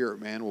 our spirit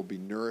man will be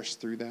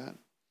nourished through that.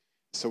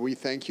 So we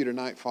thank you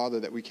tonight, Father,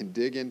 that we can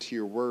dig into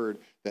your word,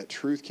 that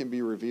truth can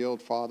be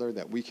revealed, Father,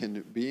 that we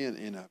can be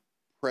in a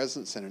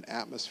presence and an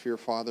atmosphere,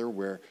 Father,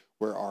 where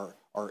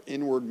our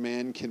inward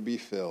man can be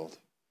filled.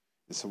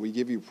 And so we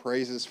give you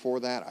praises for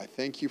that. I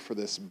thank you for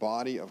this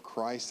body of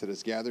Christ that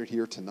is gathered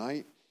here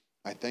tonight.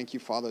 I thank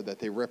you, Father, that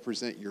they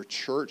represent your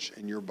church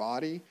and your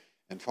body.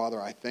 And Father,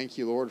 I thank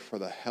you, Lord, for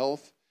the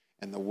health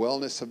and the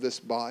wellness of this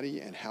body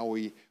and how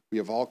we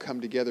have all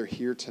come together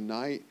here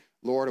tonight.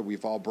 Lord,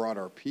 we've all brought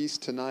our peace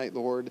tonight,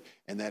 Lord,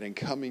 and that in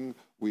coming,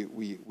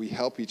 we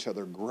help each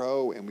other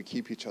grow and we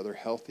keep each other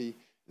healthy.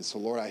 And so,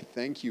 Lord, I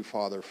thank you,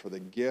 Father, for the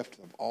gift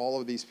of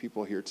all of these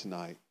people here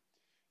tonight.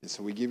 And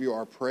so we give you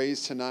our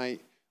praise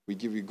tonight. We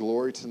give you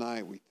glory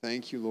tonight. We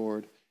thank you,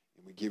 Lord,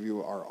 and we give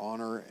you our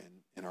honor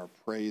and our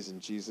praise in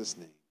Jesus'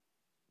 name.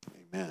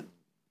 Amen.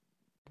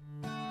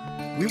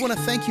 We want to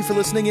thank you for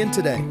listening in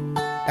today.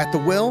 At The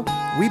Well,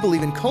 we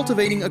believe in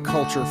cultivating a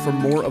culture for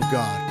more of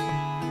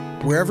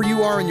God. Wherever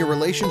you are in your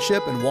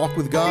relationship and walk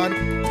with God,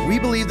 we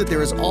believe that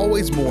there is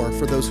always more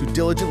for those who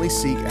diligently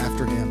seek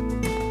after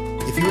Him.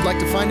 If you would like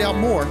to find out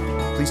more,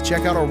 please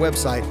check out our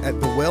website at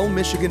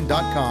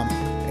thewellmichigan.com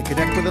and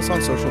connect with us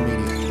on social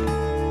media.